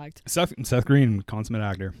good impact. Seth Green, consummate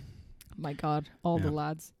actor. My God. All the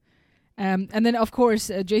lads. And then, of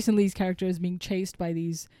course, Jason Lee's character is being chased by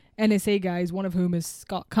these NSA guys, one of whom is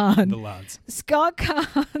Scott Conn. The lads. Scott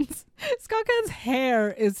Conn's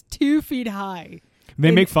hair is 2 feet high.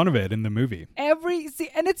 They make fun of it in the movie. And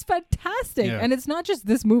it's fantastic. Yeah. And it's not just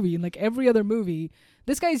this movie. In like every other movie,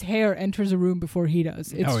 this guy's hair enters a room before he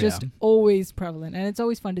does. It's just always prevalent. And it's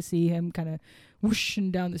always fun to see him kind of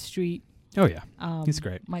whooshing down the street. Oh, yeah. He's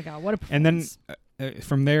great. My God, what a performance. And then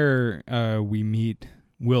from there, we meet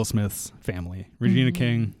Will Smith's family. Regina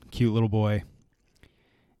King, cute little boy.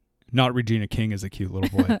 Not Regina King is a cute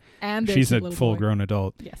little boy. And she's a full-grown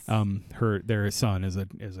adult. Yes. Their son is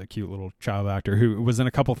a cute little child actor who was in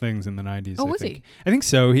a couple things in the 90s. Oh, was he? I think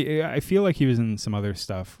so. I feel like he was in some other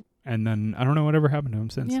stuff, and then I don't know whatever happened to him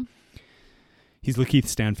since. Yeah. He's Lakeith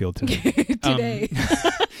Stanfield today. Today.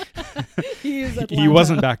 He is Atlanta. He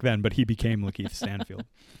wasn't back then, but he became Lakeith Stanfield.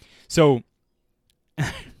 So,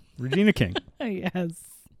 Regina King. Yes.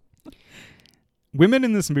 Women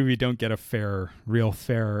in this movie don't get a real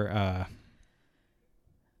fair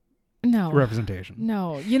representation.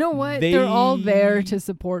 No. You know what? They're all there to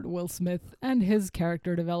support Will Smith and his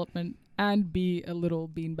character development and be a little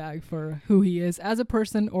beanbag for who he is as a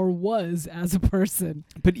person or was as a person.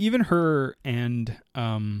 But even her and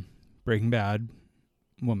Breaking Bad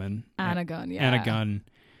woman, Anna Gunn, yeah. Anna Gunn,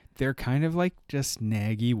 they're kind of like just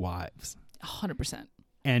naggy wives. 100%.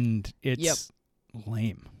 And it's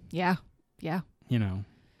lame. Yeah. Yeah. You know.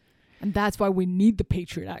 And that's why we need the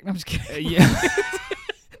Patriot Act. I'm just kidding. Yeah.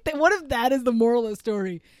 What if that is the moral of the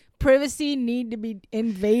story? Privacy need to be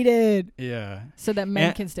invaded. Yeah. So that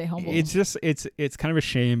men can stay humble. It's just, it's kind of a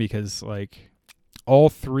shame because like all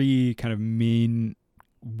three kind of main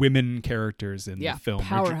women characters in the film,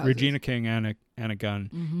 Regina King, Anna Gunn,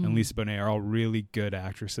 and Lisa Bonet are all really good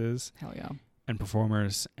actresses. Hell yeah. And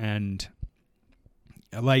performers. And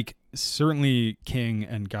like certainly King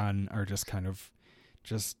and Gunn are just kind of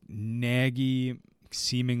just naggy,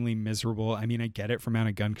 seemingly miserable. I mean, I get it from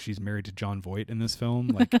Anna Gunn because she's married to Jon Voight in this film.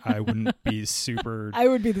 Like, I wouldn't be super. I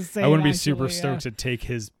would be the same. I wouldn't be super stoked to take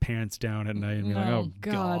his pants down at night and be like, "Oh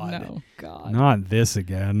God, not this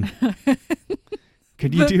again."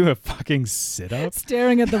 Could you do a fucking sit-up?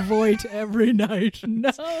 Staring at the void every night.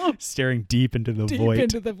 No. Staring deep into the void. Deep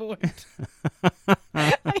into the void.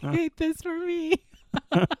 I hate this for me.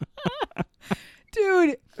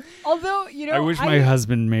 Dude, although, you know... I wish my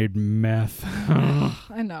husband made meth.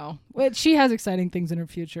 I know. Well, she has exciting things in her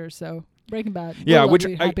future, so Breaking Bad. Yeah, which,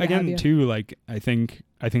 again, too, like, I think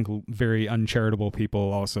very uncharitable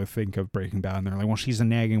people also think of Breaking Bad, and they're like, well, she's a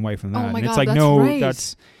nagging wife in that. Oh my and it's God, like,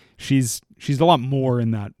 that's right. She's a lot more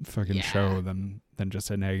in that fucking show than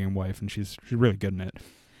just a nagging wife, and she's really good in it.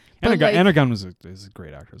 Anna Gunn is a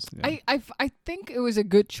great actress. Yeah. I think it was a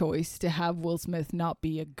good choice to have Will Smith not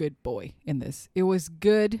be a good boy in this. It was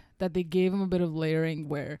good that they gave him a bit of layering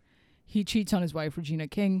where he cheats on his wife Regina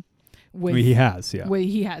King. He has. And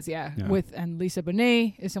Lisa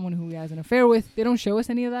Bonet is someone who he has an affair with. They don't show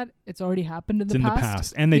us any of that. It's already happened in the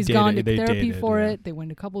past. And he's gone to therapy for it. They went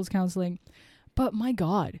to couples counseling. But my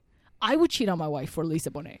God, I would cheat on my wife for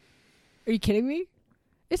Lisa Bonet. Are you kidding me?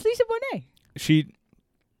 It's Lisa Bonet.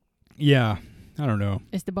 Yeah, I don't know.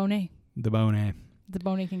 It's the Bonet. The Bonet. The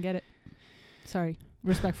Bonet can get it. Sorry,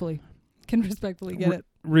 respectfully. Can respectfully get it.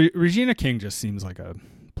 Regina King just seems like a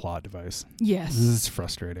plot device. Yes. This is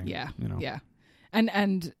frustrating. Yeah. You know? Yeah.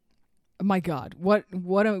 And my God, what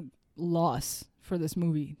a loss for this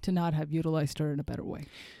movie to not have utilized her in a better way.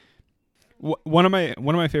 One of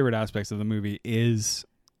my favorite aspects of the movie is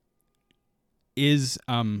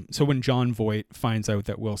so when Jon Voight finds out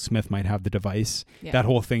that Will Smith might have the device, that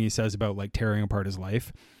whole thing he says about like tearing apart his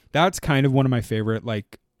life, that's kind of one of my favorite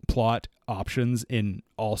like plot options in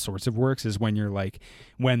all sorts of works, is when you're like,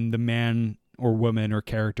 when the man or woman or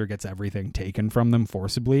character gets everything taken from them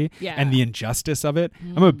forcibly, and the injustice of it.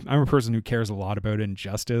 I'm a person who cares a lot about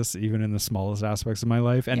injustice, even in the smallest aspects of my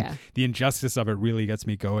life, and the injustice of it really gets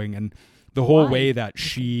me going. And the whole way that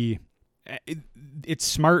it's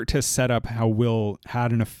smart to set up how Will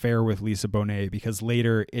had an affair with Lisa Bonet, because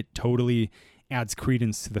later it totally adds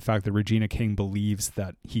credence to the fact that Regina King believes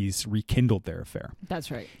that he's rekindled their affair. That's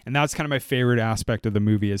right. And that's kind of my favorite aspect of the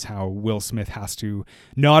movie, is how Will Smith has to,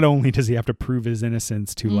 not only does he have to prove his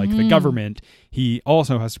innocence to like the government, he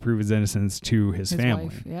also has to prove his innocence to his family.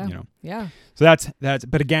 Wife. Yeah. You know? Yeah. So that's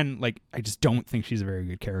but again, like, I just don't think she's a very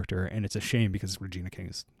good character, and it's a shame because Regina King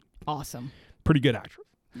is awesome. Pretty good actress.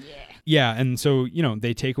 Yeah, and so, you know,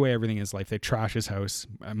 they take away everything in his life. They trash his house.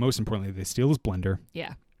 Most importantly, they steal his blender.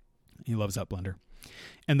 Yeah. He loves that blender.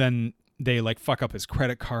 And then they like fuck up his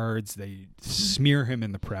credit cards. They smear him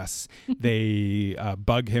in the press. They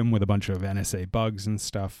bug him with a bunch of NSA bugs and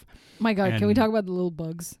stuff. My God, can we talk about the little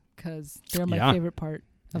bugs? Because they're my favorite part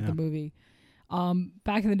of the movie.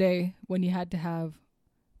 Back in the day when you had to have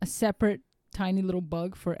a separate tiny little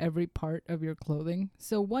bug for every part of your clothing.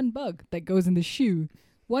 So one bug that goes in the shoe,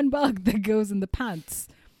 one bug that goes in the pants.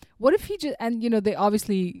 What if he just, and they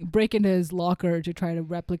obviously break into his locker to try to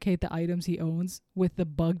replicate the items he owns with the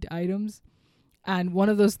bugged items. And one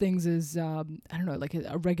of those things is, I don't know, like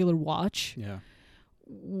a regular watch. Yeah.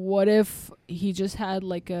 What if he just had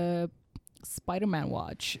like a Spider-Man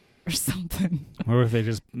watch or something? What if they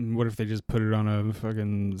just put it on a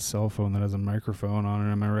fucking cell phone that has a microphone on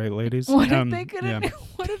it? Am I right, ladies? What if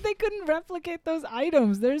they couldn't replicate those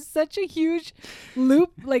items? There's such a huge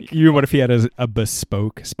loop. Like, what if he had a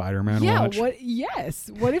bespoke Spider-Man watch?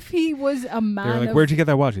 What if he was a man? They're like, where'd you get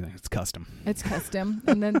that watch? You think it's custom? It's custom,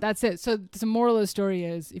 and then that's it. So the moral of the story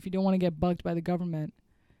is, if you don't want to get bugged by the government,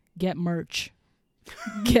 get merch.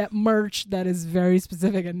 Get merch that is very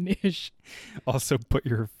specific and niche. Also, put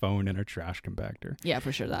your phone in a trash compactor. Yeah,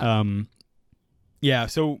 for sure. That. Yeah.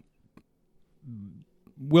 So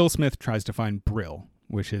Will Smith tries to find Brill,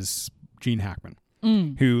 which is Gene Hackman,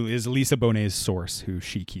 who is Lisa Bonet's source, who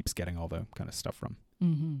she keeps getting all the kind of stuff from.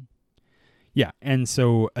 Mm-hmm. Yeah, and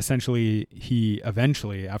so essentially, he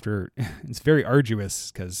eventually, after it's very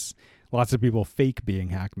arduous because lots of people fake being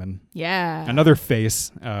Hackman. Yeah. Another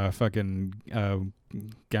face, fucking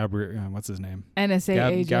Gabriel, what's his name?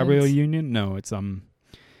 NSA agent. Gabriel Union? No, it's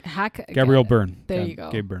Gabriel Byrne. There you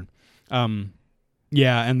go. Gabe Byrne.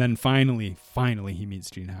 Yeah, and then finally he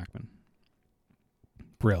meets Gene Hackman.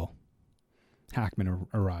 Brill. Hackman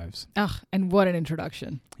arrives. Ugh, and what an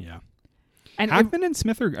introduction. Yeah. And Hackman and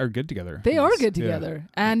Smith are good together. They are good together.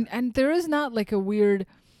 Yeah. And there is not like a weird...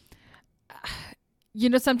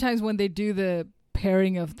 sometimes when they do the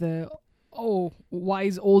pairing of the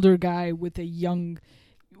wise older guy with a young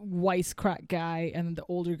wisecrack guy, and the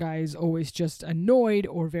older guy is always just annoyed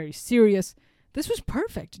or very serious. This was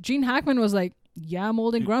perfect. Gene Hackman was like, yeah, I'm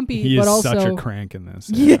old and grumpy, he but is also such a crank in this.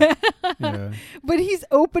 Yeah. Yeah. But he's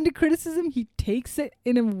open to criticism. He takes it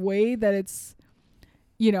in a way that it's,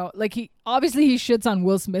 like he shits on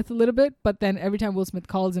Will Smith a little bit, but then every time Will Smith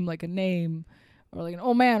calls him like a name, or like an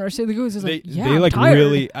old man or silly goose, is like, yeah, I'm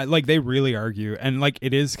tired. They really argue, and like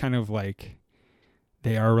it is kind of like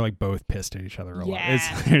they are like both pissed at each other a lot.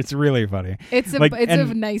 It's really funny. It's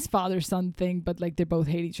a nice father-son thing, but like they both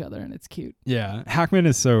hate each other, and it's cute. Yeah, Hackman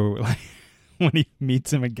is so like when he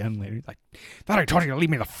meets him again later, he's like, "Thought I told you to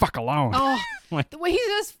leave me the fuck alone." Oh, like, the way he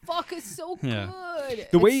says "fuck" is so good.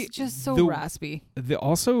 It's just so raspy.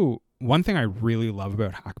 Also, one thing I really love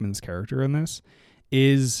about Hackman's character in this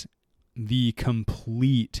is the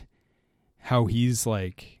complete how he's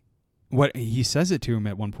like, what he says it to him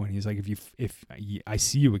at one point. He's like, if I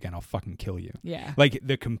see you again, I'll fucking kill you. Yeah. Like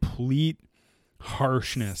the complete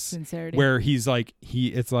harshness, sincerity, where he's like,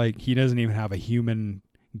 it's like he doesn't even have a human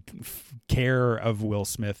care of Will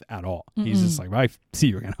Smith at all. Mm-mm. He's just like, well, I see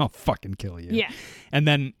you again, I'll fucking kill you. Yeah. And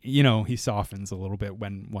then, he softens a little bit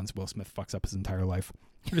once Will Smith fucks up his entire life.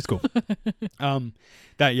 It's cool.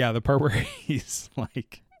 The part where he's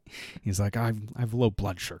like, I've low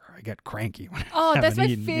blood sugar. I get cranky when I that's my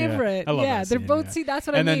eaten. favorite. Yeah, they're both. See, that's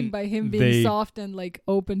what I mean by him being soft and like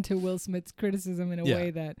open to Will Smith's criticism in a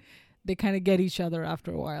way that they kind of get each other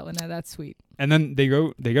after a while, and that's sweet. And then they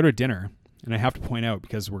go to dinner, and I have to point out,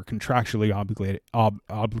 because we're contractually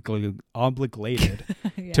obligated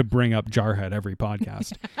yeah. to bring up Jarhead every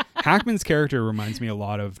podcast. Hackman's character reminds me a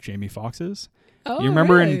lot of Jamie Foxx's. Oh, you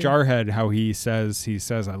remember really? in Jarhead how he says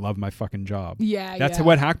I love my fucking job. Yeah, that's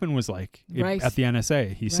what Hackman was like right. at the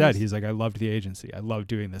NSA. He said he's like, I loved the agency, I loved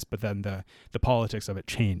doing this, but then the politics of it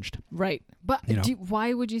changed. Right, but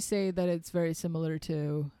why would you say that it's very similar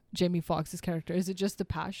to Jamie Foxx's character? Is it just the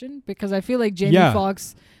passion? Because I feel like Jamie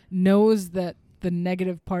Foxx knows that the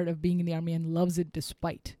negative part of being in the army and loves it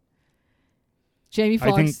despite. Jamie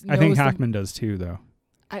Foxx. I think Hackman does too, though.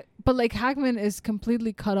 But like Hackman is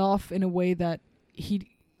completely cut off in a way that he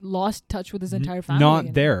lost touch with his entire family.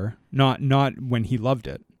 Not when he loved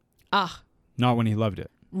it. Not when he loved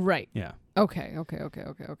it. Right. Yeah. Okay.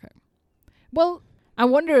 Well, I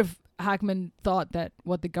wonder if Hackman thought that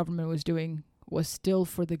what the government was doing was still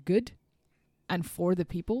for the good and for the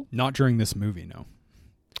people. Not during this movie, no.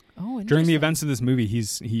 Oh, interesting. During the events of this movie,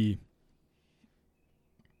 he's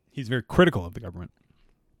very critical of the government.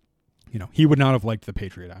 He would not have liked the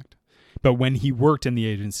Patriot Act. But when he worked in the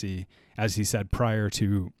agency, as he said, prior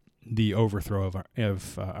to the overthrow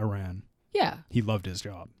of Iran, he loved his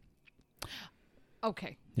job.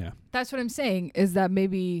 Okay. Yeah. That's what I'm saying, is that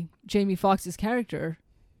maybe Jamie Foxx's character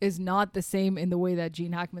is not the same in the way that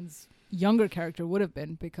Gene Hackman's younger character would have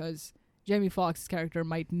been, because Jamie Foxx's character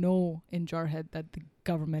might know in Jarhead that the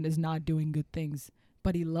government is not doing good things,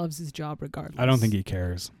 but he loves his job regardless. I don't think he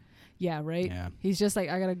cares. Yeah, right? Yeah. He's just like,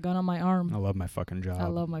 I got a gun on my arm. I love my fucking job. I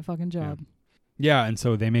love my fucking job. Yeah, and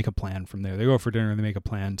so they make a plan from there. They go for dinner and they make a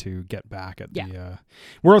plan to get back at the...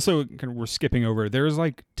 we're skipping over. There's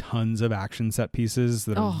like tons of action set pieces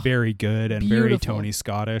that are very good and very Tony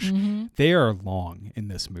Scottish. Mm-hmm. They are long in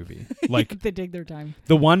this movie. Like they take their time.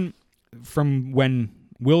 The one from when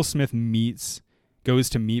Will Smith goes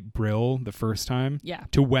to meet Brill the first time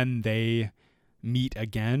to when they meet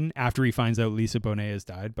again after he finds out Lisa Bonet has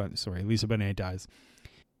died. Lisa Bonet dies.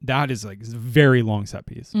 That is like a very long set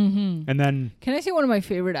piece. Mm-hmm. And then... Can I say one of my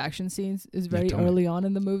favorite action scenes is very early on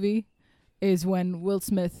in the movie is when Will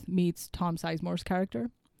Smith meets Tom Sizemore's character.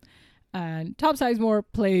 And Tom Sizemore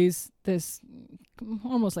plays this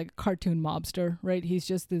almost like a cartoon mobster, right? He's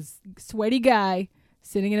just this sweaty guy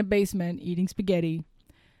sitting in a basement eating spaghetti.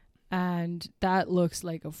 And that looks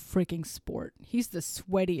like a freaking sport. He's the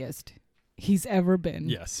sweatiest he's ever been.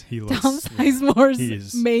 Yes, he looks... Tom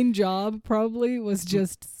Sizemore's main job probably was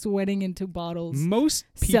just sweating into bottles.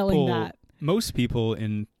 Selling that. Most people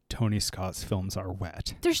in Tony Scott's films are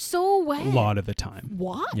wet. They're so wet. A lot of the time.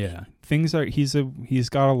 What? Yeah. He's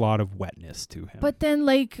got a lot of wetness to him. But then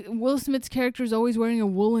like Will Smith's character is always wearing a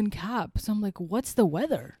woolen cap. So I'm like, what's the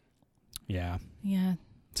weather? Yeah. Yeah.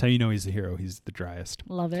 That's how you know he's the hero. He's the driest.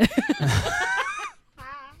 Love it.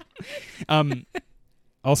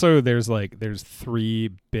 Also, there's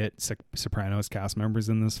 3-bit Sopranos cast members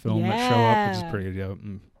in this film that show up, which is pretty dope.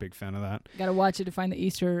 I'm a big fan of that. Gotta watch it to find the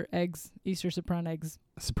Easter Sopran eggs.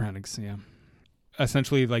 Sopranos, yeah.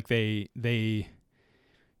 Essentially, like they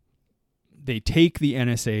take the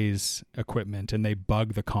NSA's equipment and they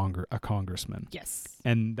bug a congressman. Yes.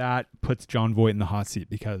 And that puts John Voight in the hot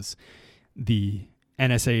seat because the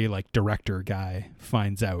NSA like director guy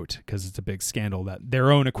finds out, because it's a big scandal, that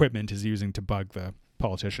their own equipment is using to bug the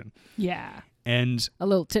politician. Yeah. And a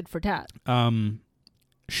little tit for tat.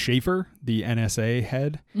 Schaefer, the NSA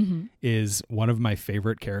head, is one of my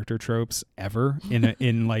favorite character tropes ever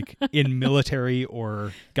in military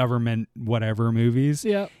or government whatever movies.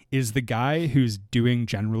 Yeah. Is the guy who's doing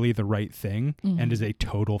generally the right thing and is a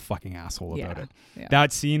total fucking asshole about it. Yeah.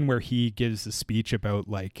 That scene where he gives a speech about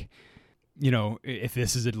like, you know, if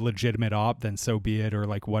this is a legitimate op, then so be it, or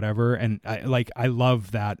like whatever. And I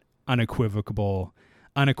love that unequivocal,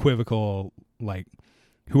 like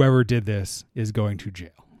whoever did this is going to jail.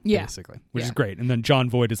 Yeah. Basically, which is great. And then John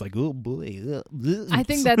Voight is like, oh boy. I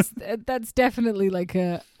think that's definitely like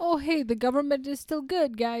hey, the government is still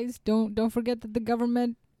good, guys. Don't forget that the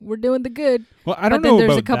government, we're doing the good. Well, I don't know about that.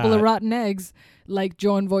 There's a couple of rotten eggs, like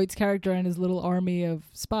John Voight's character and his little army of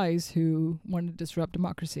spies who want to disrupt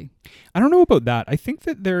democracy. I don't know about that. I think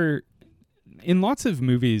that in lots of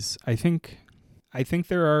movies, I think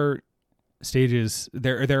there are stages,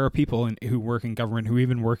 there are people who work in government who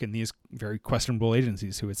even work in these very questionable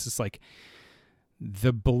agencies who it's just like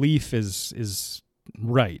the belief is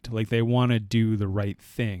right. Like they want to do the right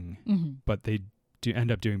thing, but they do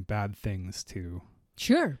end up doing bad things too.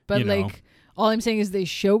 Sure, but all I'm saying is they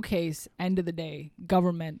showcase, end of the day,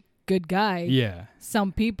 government, good guy. Yeah.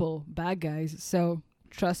 Some people, bad guys. So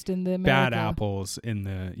trust in the America. Bad apples in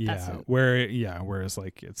the whereas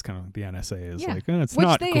like it's kind of the NSA is like, it's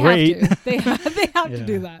not great. They have to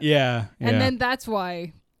do that. Yeah. And then that's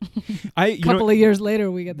why a couple of years later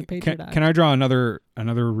we get the Patriot Act. Can I draw another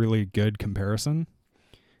really good comparison?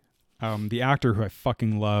 The actor who I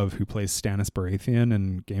fucking love, who plays Stannis Baratheon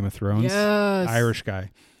in Game of Thrones, Irish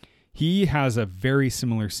guy. He has a very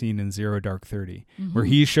similar scene in Zero Dark 30 where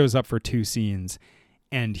he shows up for 2 scenes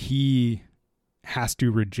and he has to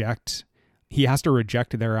reject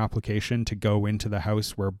their application to go into the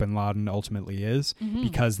house where bin Laden ultimately is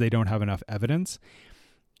because they don't have enough evidence.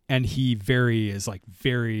 And he is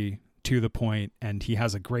very to the point, and he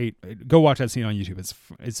has a great, go watch that scene on YouTube.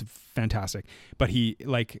 It's fantastic. But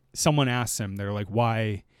someone asks him, they're like,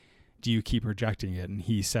 why do you keep rejecting it? And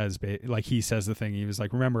he says the thing. He was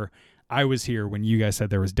like, remember, I was here when you guys said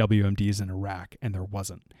there was WMDs in Iraq and there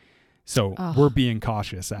wasn't. So we're being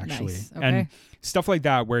cautious, actually. Nice. Okay. And stuff like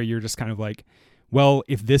that, where you're just kind of like, well,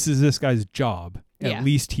 if this is this guy's job, at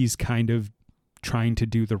least he's kind of trying to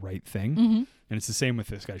do the right thing. And it's the same with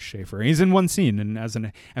this guy Schaefer. He's in one scene, and as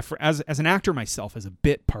an actor myself, as a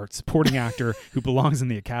bit part supporting actor who belongs in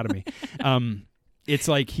the Academy, it's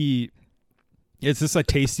like it's just a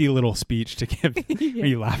tasty little speech to give. Are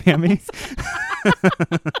you laughing at me?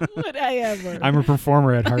 Would I ever? I'm a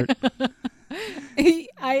performer at heart.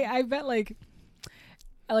 I bet like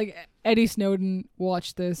Eddie Snowden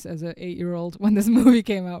watched this as an 8-year-old when this movie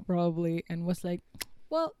came out probably, and was like,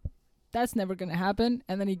 well, that's never going to happen.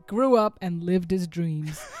 And then he grew up and lived his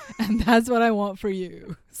dreams. And that's what I want for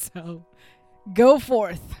you. So go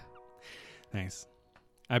forth. Thanks.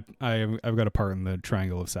 I've got a part in the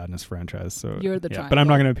Triangle of Sadness franchise, so you're the triangle. But I'm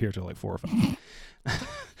not going to appear till like 4 or 5.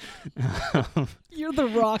 You're the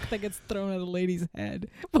rock that gets thrown at a lady's head,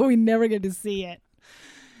 but we never get to see it.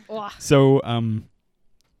 Ugh. So,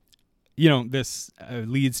 this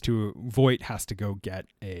leads to Voight has to go get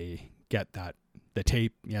the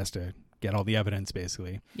tape. He has to get all the evidence,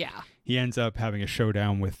 basically. Yeah. He ends up having a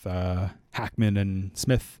showdown with Hackman and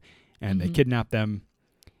Smith, and they kidnap them.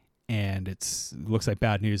 And it looks like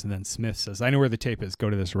bad news. And then Smith says, "I know where the tape is. Go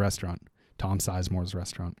to this restaurant, Tom Sizemore's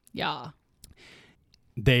restaurant." Yeah.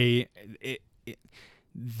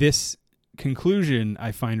 This conclusion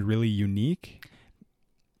I find really unique.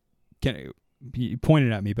 You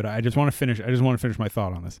pointed at me, but I just want to finish my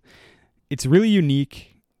thought on this. It's really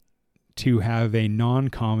unique to have a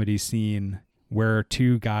non-comedy scene where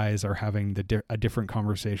two guys are having a different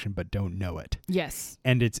conversation but don't know it. Yes.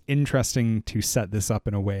 And it's interesting to set this up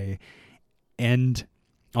in a way. And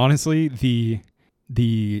honestly, the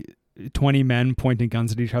 20 men pointing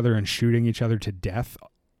guns at each other and shooting each other to death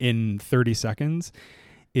in 30 seconds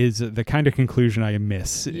is the kind of conclusion I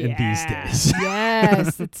miss in these days.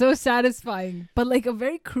 Yes, it's so satisfying. But like a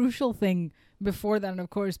very crucial thing before that, and of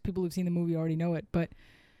course people who've seen the movie already know it, but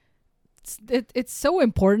it's so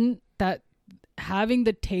important that having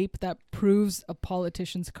the tape that proves a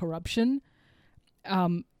politician's corruption,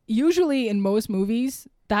 usually in most movies,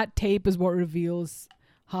 that tape is what reveals,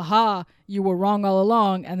 haha, you were wrong all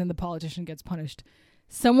along, and then the politician gets punished.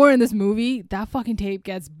 Somewhere in this movie, that fucking tape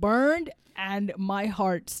gets burned, and my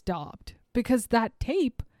heart stopped. Because that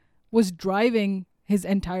tape was driving his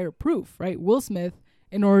entire proof, right? Will Smith,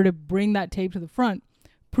 in order to bring that tape to the front,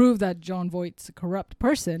 prove that John Voight's a corrupt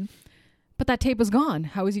person, but that tape is gone.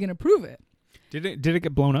 How is he going to prove it? Did it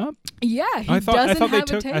get blown up? Yeah, doesn't have a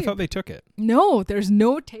tape. I thought they took it. No, there's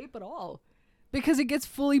no tape at all. Because it gets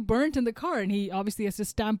fully burnt in the car, and he obviously has to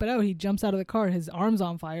stamp it out. He jumps out of the car, his arm's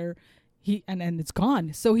on fire, and it's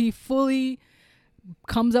gone. So he fully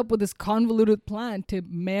comes up with this convoluted plan to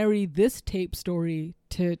marry this tape story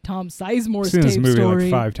to Tom Sizemore's tape story. I've seen this movie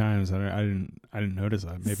like 5 times. I didn't notice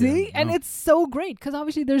that. Maybe see, and it's so great because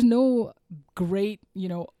obviously there's no great,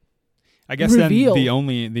 I guess reveal. Then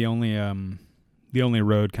the only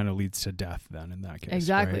road kind of leads to death then in that case.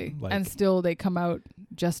 Exactly. Right? And still they come out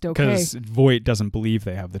just okay. Because Voight doesn't believe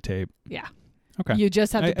they have the tape. Yeah. Okay. You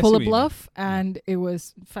just have to pull a bluff, and it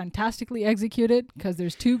was fantastically executed because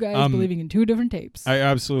there's two guys believing in 2 different tapes. I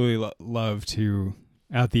absolutely love to,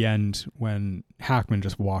 at the end, when Hackman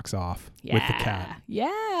just walks off with the cat.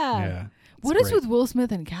 Yeah. What is with Will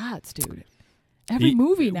Smith and cats, dude? Every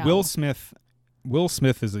movie now. Will Smith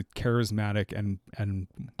is a charismatic and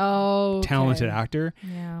talented actor.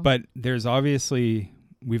 Yeah. But there's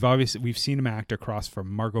we've seen him act across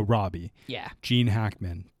from Margot Robbie, Gene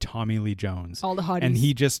Hackman, Tommy Lee Jones, all the hotties, and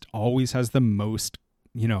he just always has the most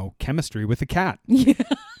chemistry with the cat. Yeah.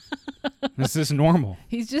 This is normal.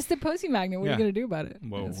 He's just a pussy magnet. What are you gonna do about it?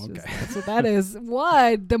 Whoa, okay. That's what that is.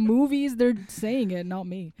 What? The movies, they're saying it, not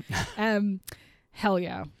me. Hell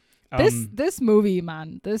yeah. This movie,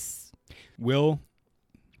 man. Will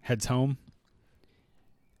heads home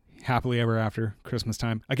happily ever after Christmas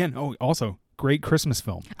time again. Oh, also great Christmas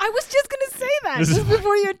film. I was just gonna say that just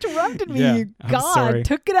before you interrupted me. Yeah, God,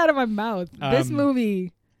 took it out of my mouth. This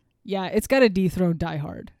movie, it's got to dethrone Die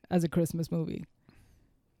Hard as a Christmas movie.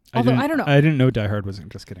 Although I don't know. I didn't know Die Hard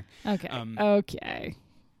wasn't. Just kidding. Okay. Okay.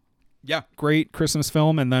 Yeah, great Christmas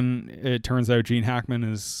film, and then it turns out Gene Hackman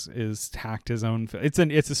is hacked his own. It's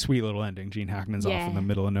a sweet little ending. Gene Hackman's off in the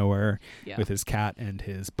middle of nowhere with his cat and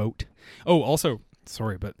his boat. Oh, also,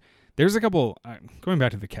 sorry, but there's a couple. Going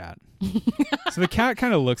back to the cat. So the cat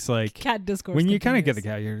kind of looks like cat discourse. When you kind of get the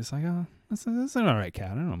cat, you're just like, oh, that's an all right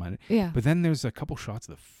cat. I don't mind it. Yeah. But then there's a couple shots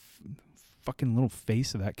of the fucking little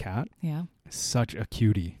face of that cat. Yeah. Such a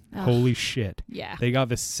cutie. Ugh. Holy shit. Yeah. They got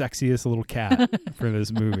the sexiest little cat for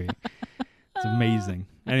this movie. It's amazing.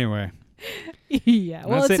 Anyway. Yeah.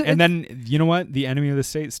 Well, that's it. And then, you know what? The enemy of the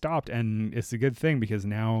state stopped, and it's a good thing because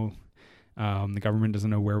now the government doesn't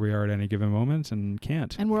know where we are at any given moment and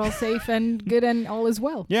can't. And we're all safe and good and all is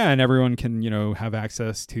well. Yeah, and everyone can, have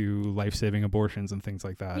access to life-saving abortions and things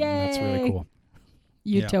like that. Yay. And that's really cool.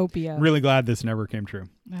 Utopia. Yeah. Really glad this never came true.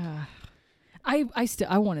 I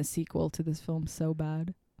want a sequel to this film so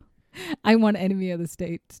bad. I want Enemy of the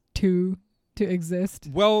State 2 to exist.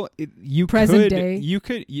 Well, you present day. You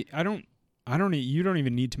could. You don't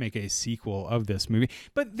even need to make a sequel of this movie.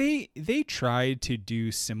 But they tried to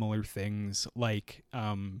do similar things like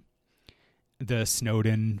the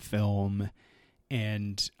Snowden film,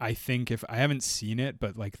 and I think I haven't seen it,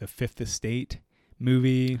 but like the Fifth Estate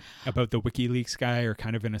movie about the WikiLeaks guy are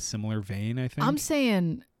kind of in a similar vein, I think. I'm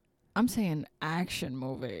saying action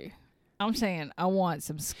movie. I'm saying I want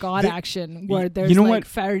some Scott action where there's like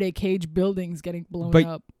Faraday cage buildings getting blown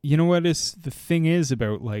up. You know what is the thing is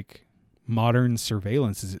about like modern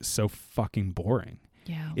surveillance is it's so fucking boring.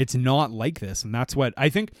 Yeah. It's not like this. And that's what I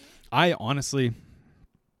think. I honestly,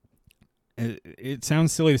 it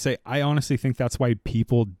sounds silly to say, I honestly think that's why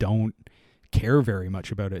people don't care very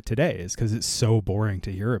much about it today, is because it's so boring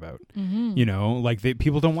to hear about. Mm-hmm. You know, like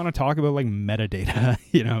people don't want to talk about like metadata.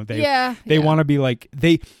 You know, they want to be like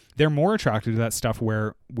they're more attracted to that stuff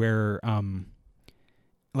where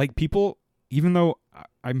like people, even though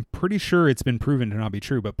I'm pretty sure it's been proven to not be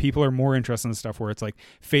true, but people are more interested in stuff where it's like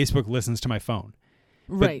Facebook listens to my phone.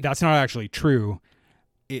 Right. But that's not actually true.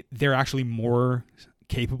 They're actually more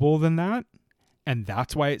capable than that. And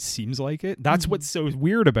that's why it seems like it. That's what's so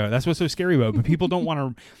weird about it. That's what's so scary about it. But people don't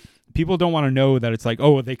want to know that it's like,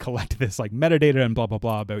 oh, they collect this like metadata and blah, blah,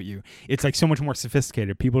 blah about you. It's like so much more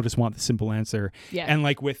sophisticated. People just want the simple answer. Yeah. And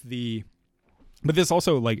like but this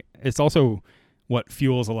also like, it's also what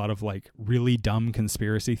fuels a lot of like really dumb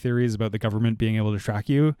conspiracy theories about the government being able to track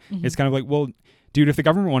you. Mm-hmm. It's kind of like, well, dude, if the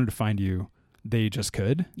government wanted to find you, they just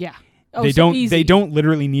could. Yeah. Oh, they don't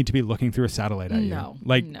literally need to be looking through a satellite at you. No.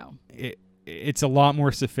 Like, no. It's a lot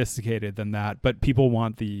more sophisticated than that, but people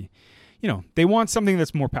want they want something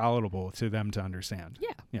that's more palatable to them to understand.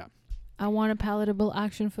 Yeah. Yeah. I want a palatable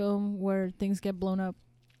action film where things get blown up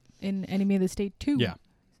in Enemy of the State 2. Yeah.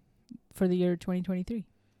 For the year 2023.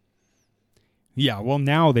 Yeah, well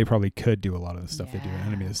now they probably could do a lot of the stuff they do in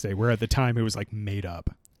Enemy of the State, where at the time it was like made up.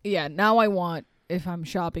 Yeah, now I want, if I'm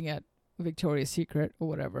shopping at Victoria's Secret or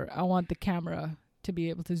whatever, I want the camera to be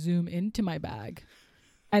able to zoom into my bag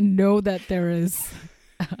and know that there is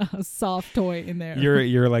a soft toy in there.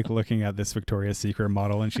 You're like looking at this Victoria's Secret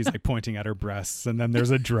model and she's like pointing at her breasts, and then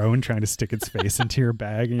there's a drone trying to stick its face into your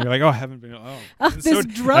bag, and you're like, oh, I haven't been. This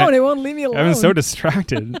drone, it won't leave me alone. I've been so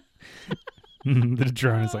distracted. The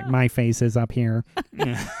drone is like, my face is up here.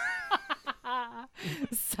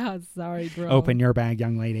 So sorry, drone. Open your bag,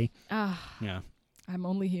 young lady. Yeah. I'm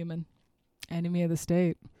only human. Enemy of the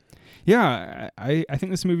State. Yeah, I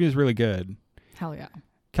think this movie is really good. Hell yeah.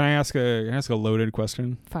 Can I ask a loaded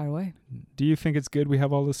question? Fire away. Do you think it's good we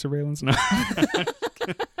have all this surveillance? No.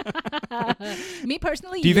 Me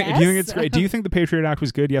personally, do you yes. think it's great? Do you think the Patriot Act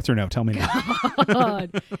was good? Yes or no? Tell me now.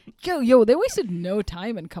 God. Yo, they wasted no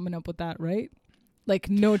time in coming up with that, right? Like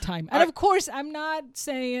no time. And of course, I'm not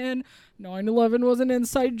saying 9/11 was an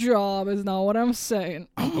inside job. Is not what I'm saying.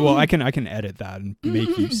 Well, I can edit that and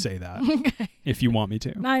make you say that okay. If you want me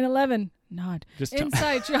to. 9/11, not just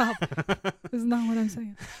inside job. Is not what I'm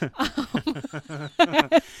saying.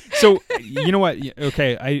 So you know what?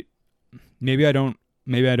 Okay, maybe I don't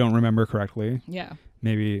remember correctly. Yeah.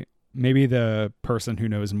 Maybe the person who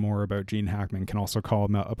knows more about Gene Hackman can also call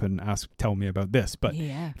him up and tell me about this. But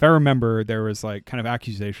if I remember, there was like kind of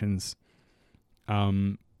accusations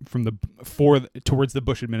towards the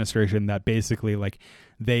Bush administration that basically like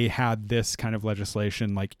they had this kind of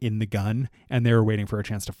legislation like in the gun and they were waiting for a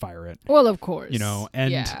chance to fire it. Well, of course. You know,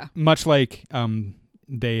 and much like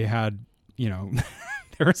they had, you know,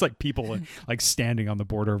 there was like people like standing on the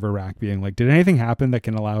border of Iraq being like, did anything happen that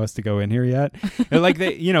can allow us to go in here yet? And like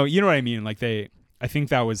they, you know what I mean? Like I think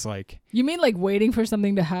that was like. You mean like waiting for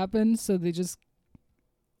something to happen? So they just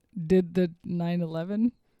did the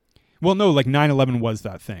 9/11? Well, no, like 9/11 was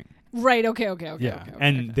that thing. Right. Okay. Yeah.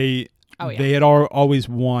 And they had always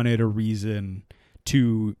wanted a reason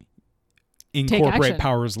to incorporate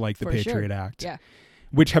powers like the Patriot Act. Yeah.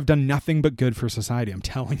 Which have done nothing but good for society. I'm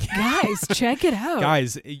telling you. Guys, check it out.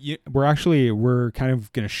 Guys, we're kind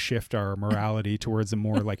of going to shift our morality towards a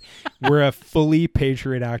more like, we're a fully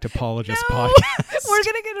Patriot Act apologist podcast. We're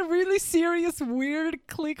going to get a really serious, weird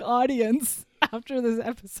click audience after this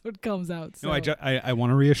episode comes out. So. No, I want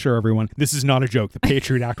to reassure everyone, this is not a joke. The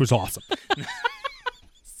Patriot Act was awesome.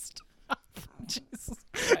 Stop. Jesus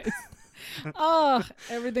Christ. Oh,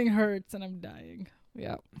 everything hurts and I'm dying.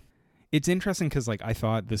 Yeah. It's interesting because, like, I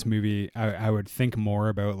thought this movie, I would think more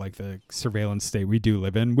about, like, the surveillance state we do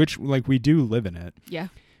live in, which, like, we do live in it. Yeah.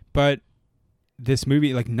 But this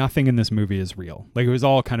movie, like, nothing in this movie is real. Like, it was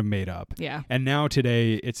all kind of made up. Yeah. And now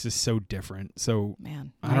today, it's just so different. So,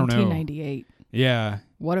 man, I don't know. 1998. Yeah.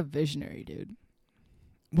 What a visionary, dude.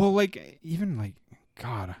 Well, like, even, like,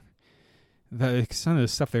 God, some of the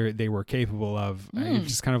stuff they were capable of, I'm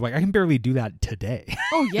just kind of like, I can barely do that today.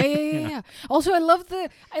 Oh yeah. Also, I love the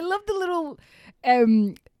little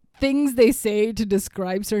things they say to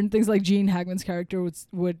describe certain things, like Gene Hackman's character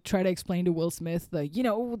would try to explain to Will Smith, like,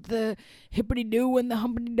 the hippity-doo and the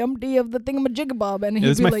humpty-dumpty of the thingamajigabob. And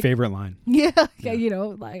It's my favorite line. Yeah,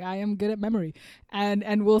 like, I am good at memory.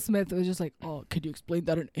 And Will Smith was just like, oh, could you explain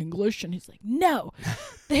that in English? And he's like, no,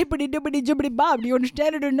 the hippity-dippity-jibbity-bob, do you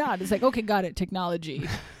understand it or not? It's like, okay, got it, technology.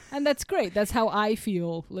 And that's great. That's how I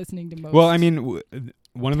feel listening to most. Well, I mean,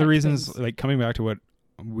 one of the reasons, things. like coming back to what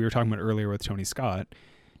we were talking about earlier with Tony Scott,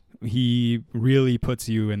 he really puts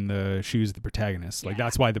you in the shoes of the protagonist. Like,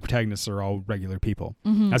 that's why the protagonists are all regular people.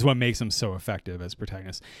 Mm-hmm. That's what makes them so effective as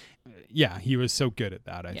protagonists. Yeah, he was so good at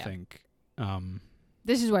that, I think.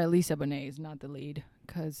 This is why Lisa Bonet is not the lead,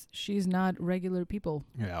 because she's not regular people.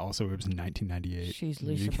 Yeah, also it was 1998. She's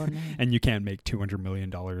Lisa Bonet. And you can't make $200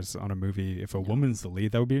 million on a movie if a woman's the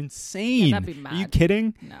lead. That would be insane. Yeah, that'd be mad. Are you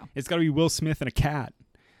kidding? No. It's got to be Will Smith and a cat.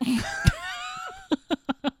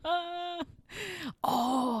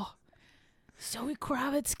 Oh, Zoe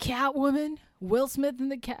Kravitz, Catwoman, Will Smith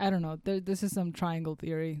and the cat. I don't know. This is some triangle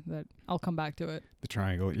theory that I'll come back to it. The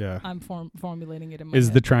triangle, yeah. I'm formulating it in my Is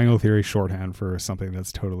head. the triangle theory shorthand for something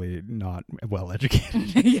that's totally not well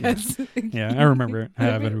educated? Yes. Yeah, I remember it. I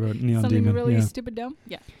have it about Neon Something Demon. really Yeah. stupid dumb.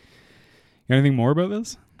 Yeah. Anything more about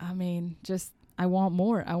this? I mean, just I want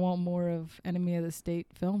more. I want more of Enemy of the State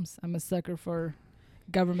films. I'm a sucker for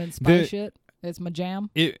government spy shit. It's my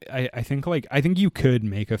jam. I think you could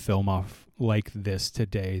make a film off like this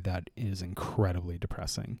today that is incredibly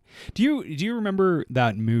depressing. Do you remember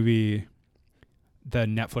that movie, the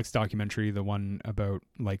Netflix documentary, the one about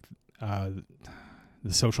like the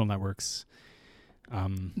social networks?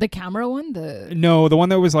 The camera one? No, the one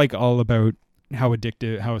that was like all about how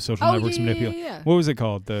addictive, how social networks yeah, manipulate. yeah. What was it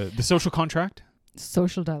called? The Social Contract?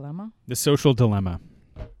 Social Dilemma? The Social Dilemma.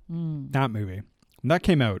 That movie. When that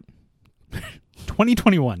came out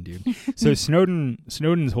 2021, dude. So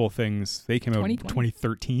Snowden's whole things, they came out in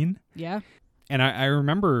 2013. Yeah. And I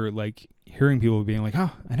remember like hearing people being like,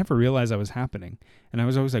 oh, I never realized that was happening. And I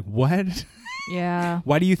was always like, what? Yeah.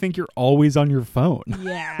 Why do you think you're always on your phone?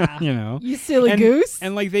 Yeah. You silly goose.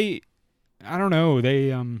 And like I don't know,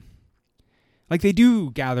 they like they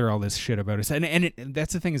do gather all this shit about us. And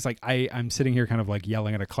that's the thing is like I'm sitting here kind of like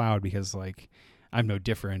yelling at a cloud because like I'm no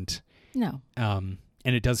different. No.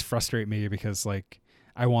 And it does frustrate me because like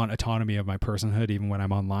I want autonomy of my personhood even when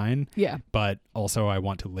I'm online. Yeah. But also I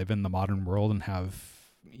want to live in the modern world and have,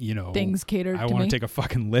 things catered to me. I want to take a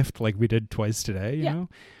fucking lift like we did twice today, you know?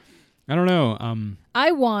 I don't know.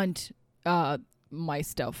 I want my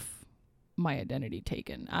stuff, my identity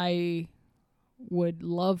taken. I would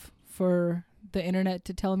love for the internet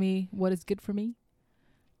to tell me what is good for me.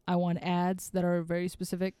 I want ads that are very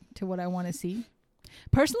specific to what I want to see.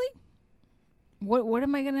 Personally, what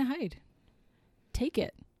am I going to hide? Take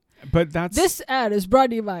it. But this ad is brought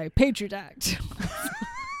to you by Patriot Act.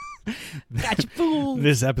 Gotcha, fool.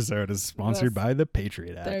 This episode is sponsored by the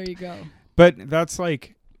Patriot Act. There you go. But that's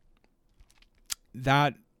like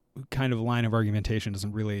that kind of line of argumentation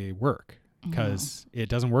doesn't really work because it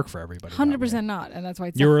doesn't work for everybody. 100% not, and that's why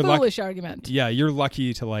it's a foolish argument. Yeah, you're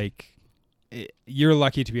lucky to be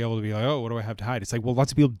able to be like, oh, what do I have to hide? It's like, well,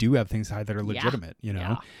 lots of people do have things to hide that are legitimate,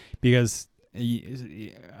 because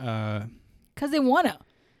they want to,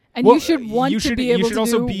 and you should want to be able to.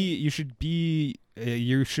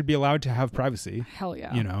 You should be allowed to have privacy. Hell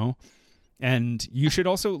yeah. And you should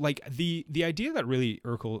also like the idea that really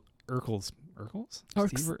irks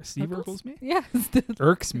me. Yeah,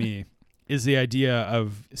 irks me is the idea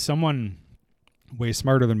of someone way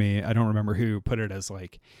smarter than me. I don't remember who put it as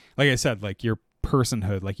like I said, like your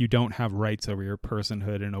personhood, like you don't have rights over your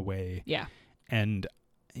personhood in a way. Yeah. And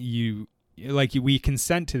we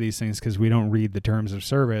consent to these things because we don't read the terms of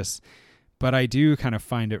service. But I do kind of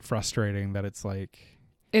find it frustrating that it's like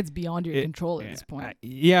it's beyond your control at this point.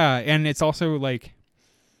 Yeah, and it's also like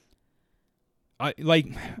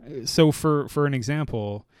so for an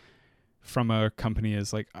example from a company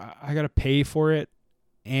is like I got to pay for it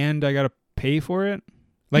and I got to pay for it.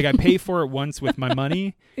 Like I pay for it once with my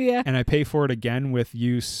money and I pay for it again with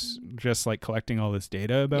use just like collecting all this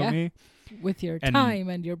data about me. With your time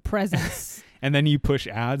and your presence. And then you push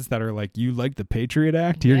ads that are like, you like the Patriot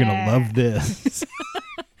Act? You're going to love this.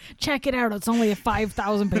 Check it out. It's only a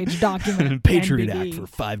 5,000-page document. Patriot Act for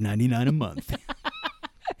 $5.99 a month.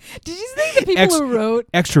 Did you think the people who wrote...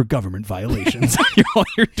 Extra government violations on all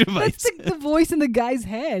your devices. That's the voice in the guy's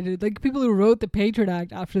head. Like, people who wrote the Patriot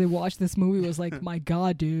Act after they watched this movie was like, my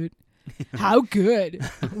God, dude. How good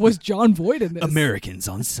was John Voight in this? Americans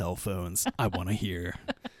on cell phones. I want to hear.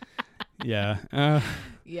 Yeah.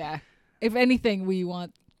 Yeah. If anything, we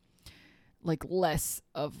want like less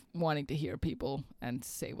of wanting to hear people and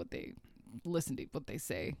say listen to what they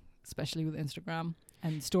say, especially with Instagram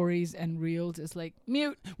and stories and reels. Is like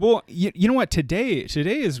mute. Well, you know what? Today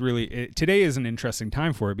is an interesting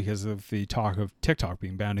time for it because of the talk of TikTok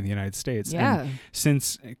being banned in the United States. Yeah. And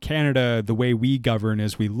since Canada, the way we govern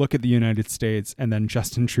is we look at the United States, and then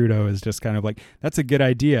Justin Trudeau is just kind of like, that's a good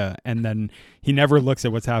idea. And then he never looks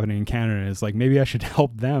at what's happening in Canada and is like, maybe I should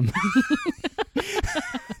help them.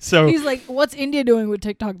 So he's like, what's India doing with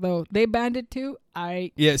TikTok though? They banned it too?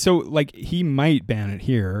 Yeah, so like he might ban it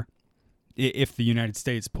here if the United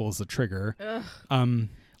States pulls the trigger. And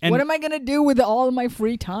what am I going to do with all of my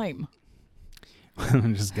free time?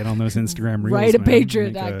 Just get on those Instagram reels. Write a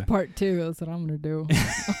Patriot Act Part 2. That's what I'm going to do.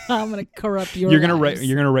 I'm going to corrupt your You're going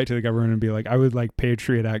to write to the government and be like, I would like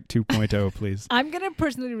Patriot Act 2.0, please. I'm going to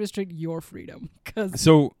personally restrict your freedom.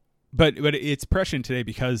 But it's prescient today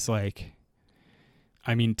because like,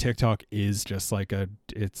 I mean, TikTok is just like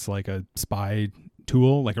it's like a spy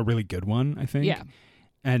tool, like a really good one, I think. Yeah.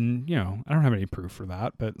 And, you know, I don't have any proof for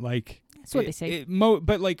that, but like... That's what they say.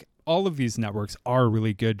 But like all of these networks are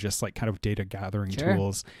really good, just like kind of data gathering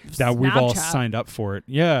tools that we've all signed up for it.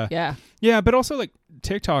 Yeah. Yeah. Yeah, but also like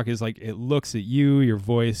TikTok is like, it looks at you, your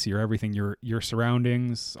voice, your everything, your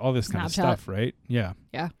surroundings, all this kind of stuff, right? Yeah.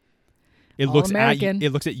 Yeah. It looks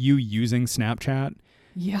at you using Snapchat.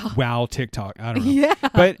 Yeah. Wow, TikTok. I don't know. Yeah.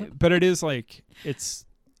 But it is like,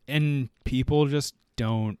 and people just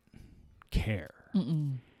don't care.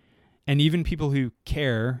 Mm-mm. And even people who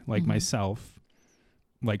care, like myself,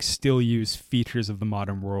 like still use features of the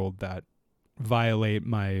modern world that violate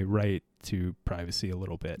my right to privacy a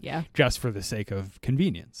little bit. Yeah. Just for the sake of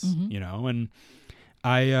convenience, you know? And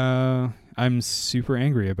I'm super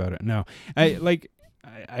angry about it. No,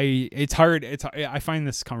 it's hard. I find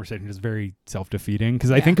this conversation just very self-defeating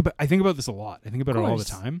because I think about this a lot. I think about it all the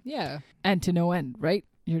time. Yeah. And to no end, right?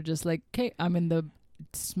 You're just like, okay, I'm in the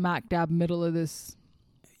smack dab middle of this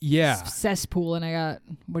cesspool, and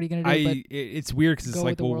what are you gonna do? It's weird because it's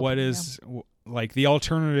like, well, what is like the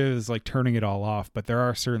alternative is like turning it all off, but there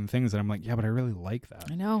are certain things that I'm like, yeah, but I really like that.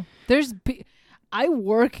 I know I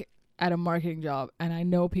work at a marketing job, and I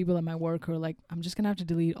know people at my work who are like, I'm just gonna have to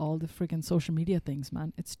delete all the freaking social media things,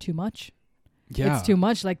 man. It's too much. Yeah, it's too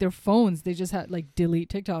much. Like their phones, they just had like delete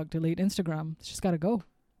TikTok, delete Instagram. It's just gotta go.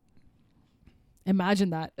 Imagine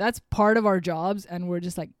that. That's part of our jobs, and we're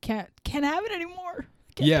just like, can't have it anymore.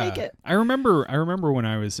 Can't take it. I remember when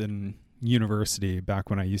I was in university, back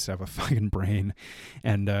when I used to have a fucking brain,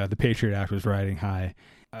 and the Patriot Act was riding high.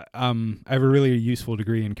 I have a really useful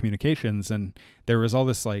degree in communications, and there was all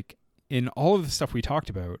this like, in all of the stuff we talked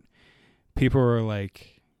about, people were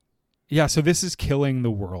like, yeah, so this is killing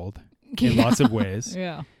the world in lots of ways.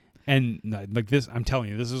 Yeah. And like this, I'm telling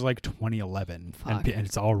you, this is like 2011, and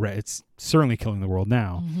it's it's certainly killing the world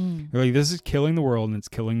now. They're like, this is killing the world, and it's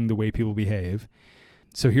killing the way people behave.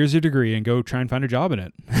 So here's your degree, and go try and find a job in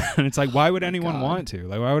it. And it's like, why would anyone want to?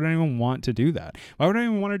 Like, why would anyone want to do that? Why would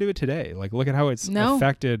anyone want to do it today? Like, look at how it's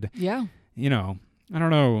affected. Yeah. You know, I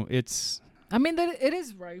don't know. I mean, that it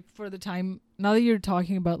is ripe for the time. Now that you're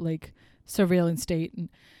talking about like surveillance state, and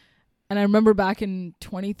I remember back in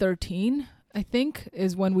 2013, I think,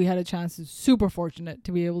 is when we had a chance. Super fortunate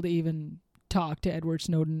to be able to even talk to Edward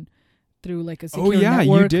Snowden through like a secure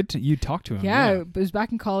network. You talked to him. Yeah, it was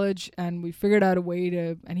back in college, and we figured out a way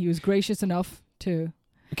to, and he was gracious enough to.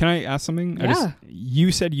 Can I ask something? Yeah.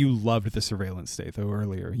 You said you loved the surveillance state though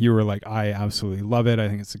earlier. You were like, I absolutely love it. I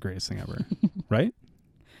think it's the greatest thing ever. Right?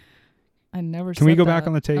 I never. Can we go back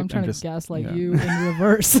on the tape? I'm trying to gaslight you in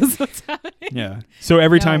reverse. Is what's happening. Yeah. So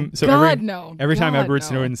every time, every time Edward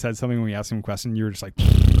Snowden Snowden said something when we asked him a question, you were just like.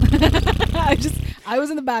 I was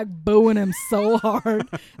in the back booing him so hard,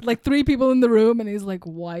 like 3 people in the room, and he's like,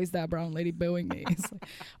 "Why is that brown lady booing me?" He's like,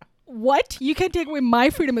 "What? You can't take away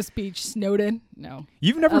my freedom of speech, Snowden." No.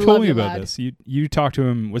 You've never told me about this. You talked to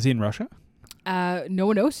him. Was he in Russia? No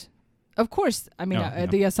one knows. Of course. I mean,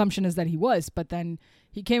 the assumption is that he was, but then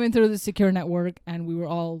he came in through the secure network, and we were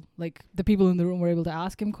all like, the people in the room were able to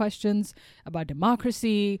ask him questions about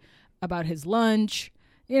democracy, about his lunch,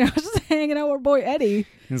 you know, just hanging out with our boy Eddie.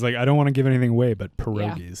 He's like, I don't want to give anything away, but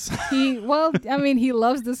pierogies. Yeah. He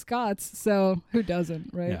loves the Scots, so who doesn't,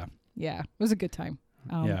 right? Yeah. Yeah. It was a good time.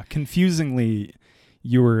 Confusingly,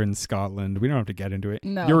 you were in Scotland. We don't have to get into it.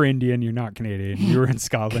 No. You're Indian. You're not Canadian. You were in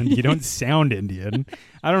Scotland. You don't sound Indian.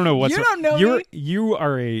 I don't know what's. You don't know me. You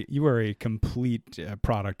are a complete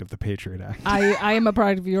product of the Patriot Act. I am a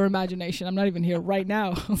product of your imagination. I'm not even here right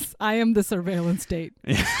now. I am the surveillance state.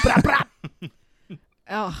 Bra, bra.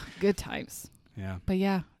 Oh, good times. Yeah. But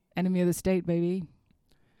yeah, enemy of the state, baby.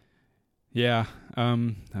 Yeah. I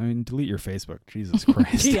mean, delete your Facebook. Jesus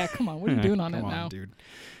Christ. Yeah, come on. What are you doing on it Come on, now? dude.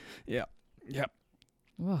 Yeah. Yep.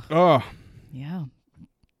 Ugh. Oh. Yeah.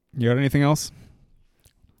 You got anything else?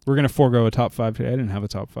 We're going to forego a top 5 today. I didn't have a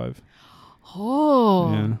top 5.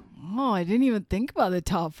 Oh. Yeah. Oh, I didn't even think about the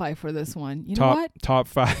top 5 for this one. You know what? Top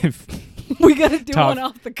 5. We got to do one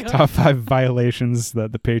off the cuff. Top 5 violations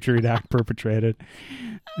that the Patriot Act perpetrated.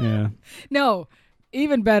 Yeah. No,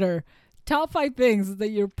 even better. Top 5 things that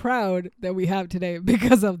you're proud that we have today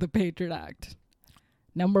because of the Patriot Act.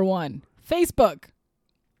 Number 1, Facebook.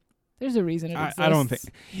 There's a reason it exists. I don't think.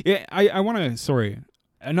 Yeah, I want to. Sorry.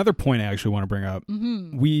 Another point I actually want to bring up.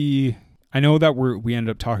 Mm-hmm. I know that we end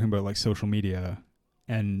up talking about like social media,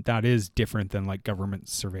 and that is different than like government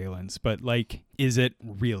surveillance. But like, is it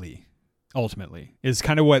really? Ultimately, is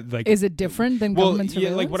kind of what like. Is it different than government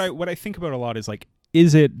surveillance? Yeah, like what I think about a lot is like,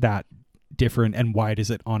 is it that different, and why does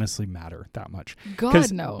it honestly matter that much?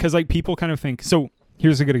 God, no. Because like people kind of think. So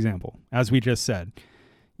here's a good example. As we just said,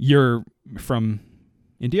 you're from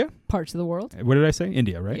India? Parts of the world. What did I say?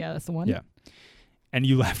 India, right? Yeah, that's the one. Yeah. And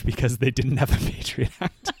you left because they didn't have the Patriot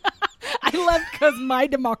Act. I left because my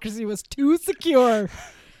democracy was too secure.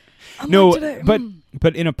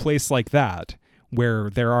 But in a place like that, where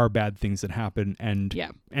there are bad things that happen and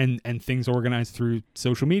things organized through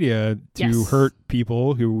social media to hurt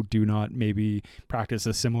people who do not maybe practice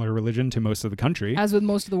a similar religion to most of the country. As with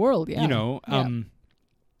most of the world, yeah. You know,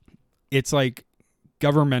 it's like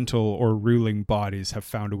governmental or ruling bodies have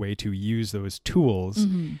found a way to use those tools,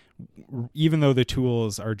 even though the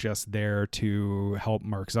tools are just there to help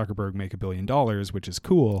Mark Zuckerberg make $1 billion, which is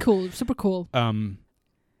cool. Cool, super cool.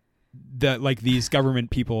 That like these government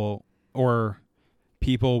people or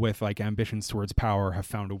people with like ambitions towards power have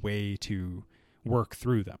found a way to work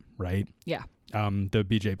through them, right? Yeah. The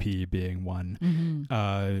BJP being one,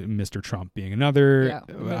 Mr. Trump being another,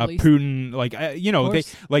 Putin, like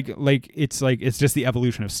they it's just the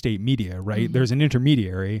evolution of state media, right? There's an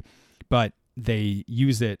intermediary, but they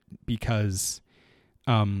use it because,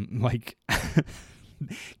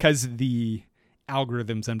 because the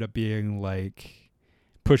algorithms end up being like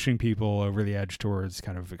pushing people over the edge towards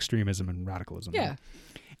kind of extremism and radicalism. Yeah.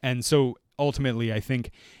 And so ultimately, I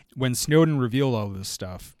think when Snowden revealed all this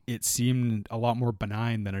stuff, it seemed a lot more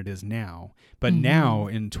benign than it is now. But now,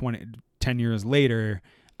 10 years later,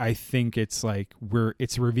 I think it's like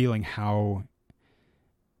it's revealing how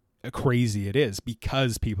crazy it is,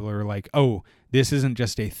 because people are like, oh, this isn't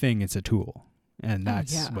just a thing, it's a tool. And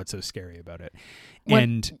that's what's so scary about it.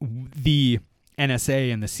 And the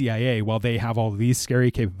NSA and the CIA, while they have all these scary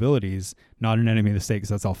capabilities, not an enemy of the state because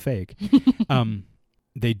that's all fake,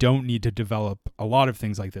 they don't need to develop a lot of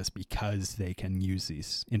things like this because they can use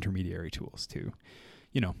these intermediary tools to,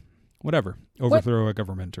 overthrow a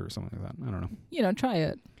government or something like that. I don't know. Try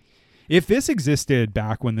it. If this existed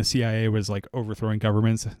back when the CIA was like overthrowing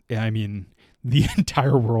governments, I mean, the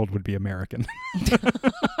entire world would be American. It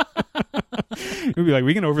would be like,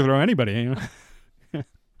 we can overthrow anybody.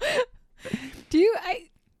 You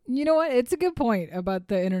know what? It's a good point about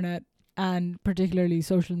the internet and particularly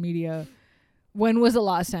social media. When was the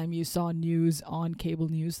last time you saw news on cable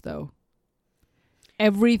news, though?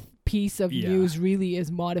 Every piece of news really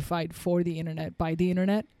is modified for the internet by the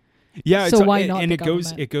internet. Yeah, so why not? And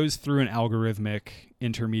it goes through an algorithmic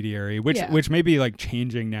intermediary, which may be like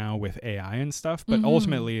changing now with AI and stuff. But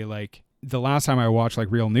ultimately, like the last time I watched like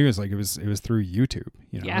real news, like it was through YouTube.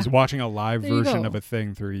 I was watching a live version of a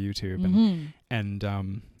thing through YouTube, and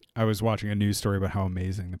I was watching a news story about how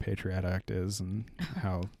amazing the Patriot Act is and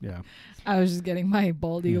how I was just getting my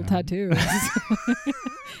bald eagle tattoo.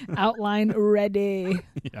 Outline ready.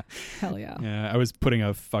 Yeah. Hell yeah. Yeah, I was putting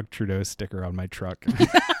a "fuck Trudeau" sticker on my truck.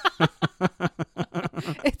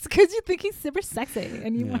 It's because you think he's super sexy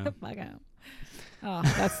and you want to fuck him. Oh,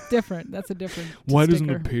 that's different. That's a different Why sticker.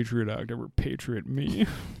 doesn't the Patriot Act ever patriot me?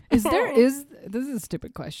 This is a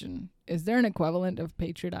stupid question. Is there an equivalent of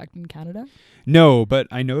Patriot Act in Canada? No, but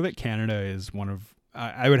I know that Canada is one of...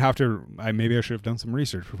 I would have to... maybe I should have done some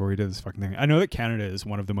research before we did this fucking thing. I know that Canada is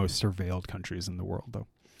one of the most surveilled countries in the world, though.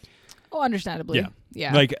 Oh, understandably.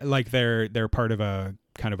 Yeah. Like they're part of a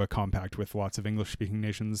kind of a compact with lots of English-speaking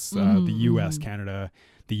nations, the U.S., Canada,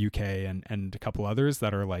 the UK, and a couple others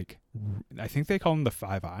that are like, I think they call them the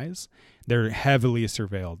Five Eyes. They're heavily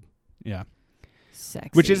surveilled. Yeah. Sexy.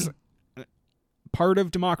 Which is part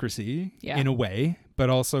of democracy in a way, but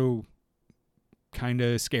also kind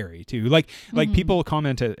of scary too. Like people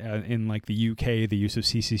comment in like the UK, the use of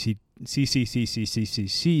CCTV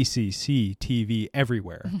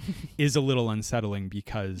everywhere is a little unsettling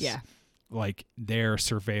because like they're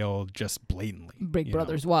surveilled just blatantly. Big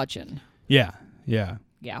Brother's watching. Yeah.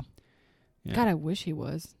 Yeah. God, I wish he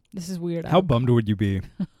was. This is weird. How bummed would you be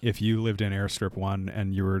if you lived in Airstrip 1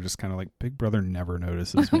 and you were just kind of like, Big Brother never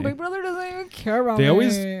notices me. Big Brother doesn't even care about me. They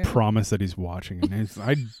always promise that he's watching. And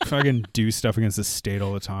I fucking do stuff against the state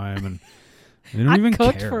all the time. And they don't even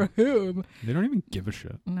care. For whom? They don't even give a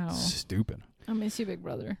shit. No. Stupid. I miss you, Big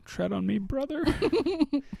Brother. Tread on me, brother.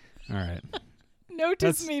 All right.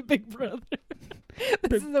 Notice me, Big Brother.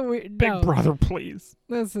 This is a weird. Big Brother, please.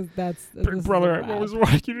 That's Big Brother. I always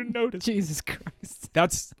wanted you to notice. Jesus Christ.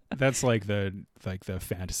 That's like the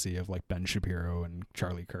fantasy of like Ben Shapiro and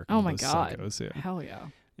Charlie Kirk. Oh my God. Psychos, yeah. Hell yeah.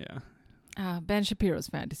 Yeah. Ben Shapiro's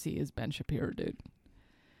fantasy is Ben Shapiro, dude.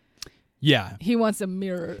 Yeah. He wants a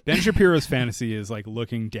mirror. Ben Shapiro's fantasy is like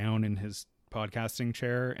looking down in his podcasting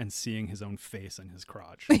chair and seeing his own face in his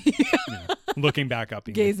crotch. Yeah. Looking back up.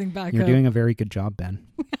 Gazing back You're up. doing a very good job, Ben.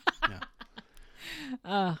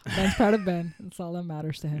 Ben's proud of Ben. That's all that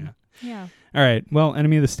matters to him. Yeah. All right. Well,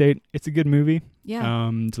 Enemy of the State. It's a good movie. Yeah.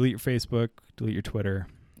 Delete your Facebook. Delete your Twitter.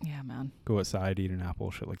 Yeah, man. Go outside, eat an apple,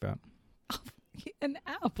 shit like that. An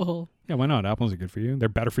apple. Yeah, why not? Apples are good for you. They're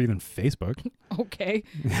better for you than Facebook. Okay.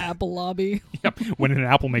 Apple lobby. Yep. When an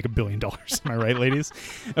apple make $1 billion. Am I right, ladies?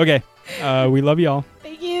 Okay. We love y'all.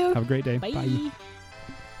 Thank you. Have a great day. Bye. Bye.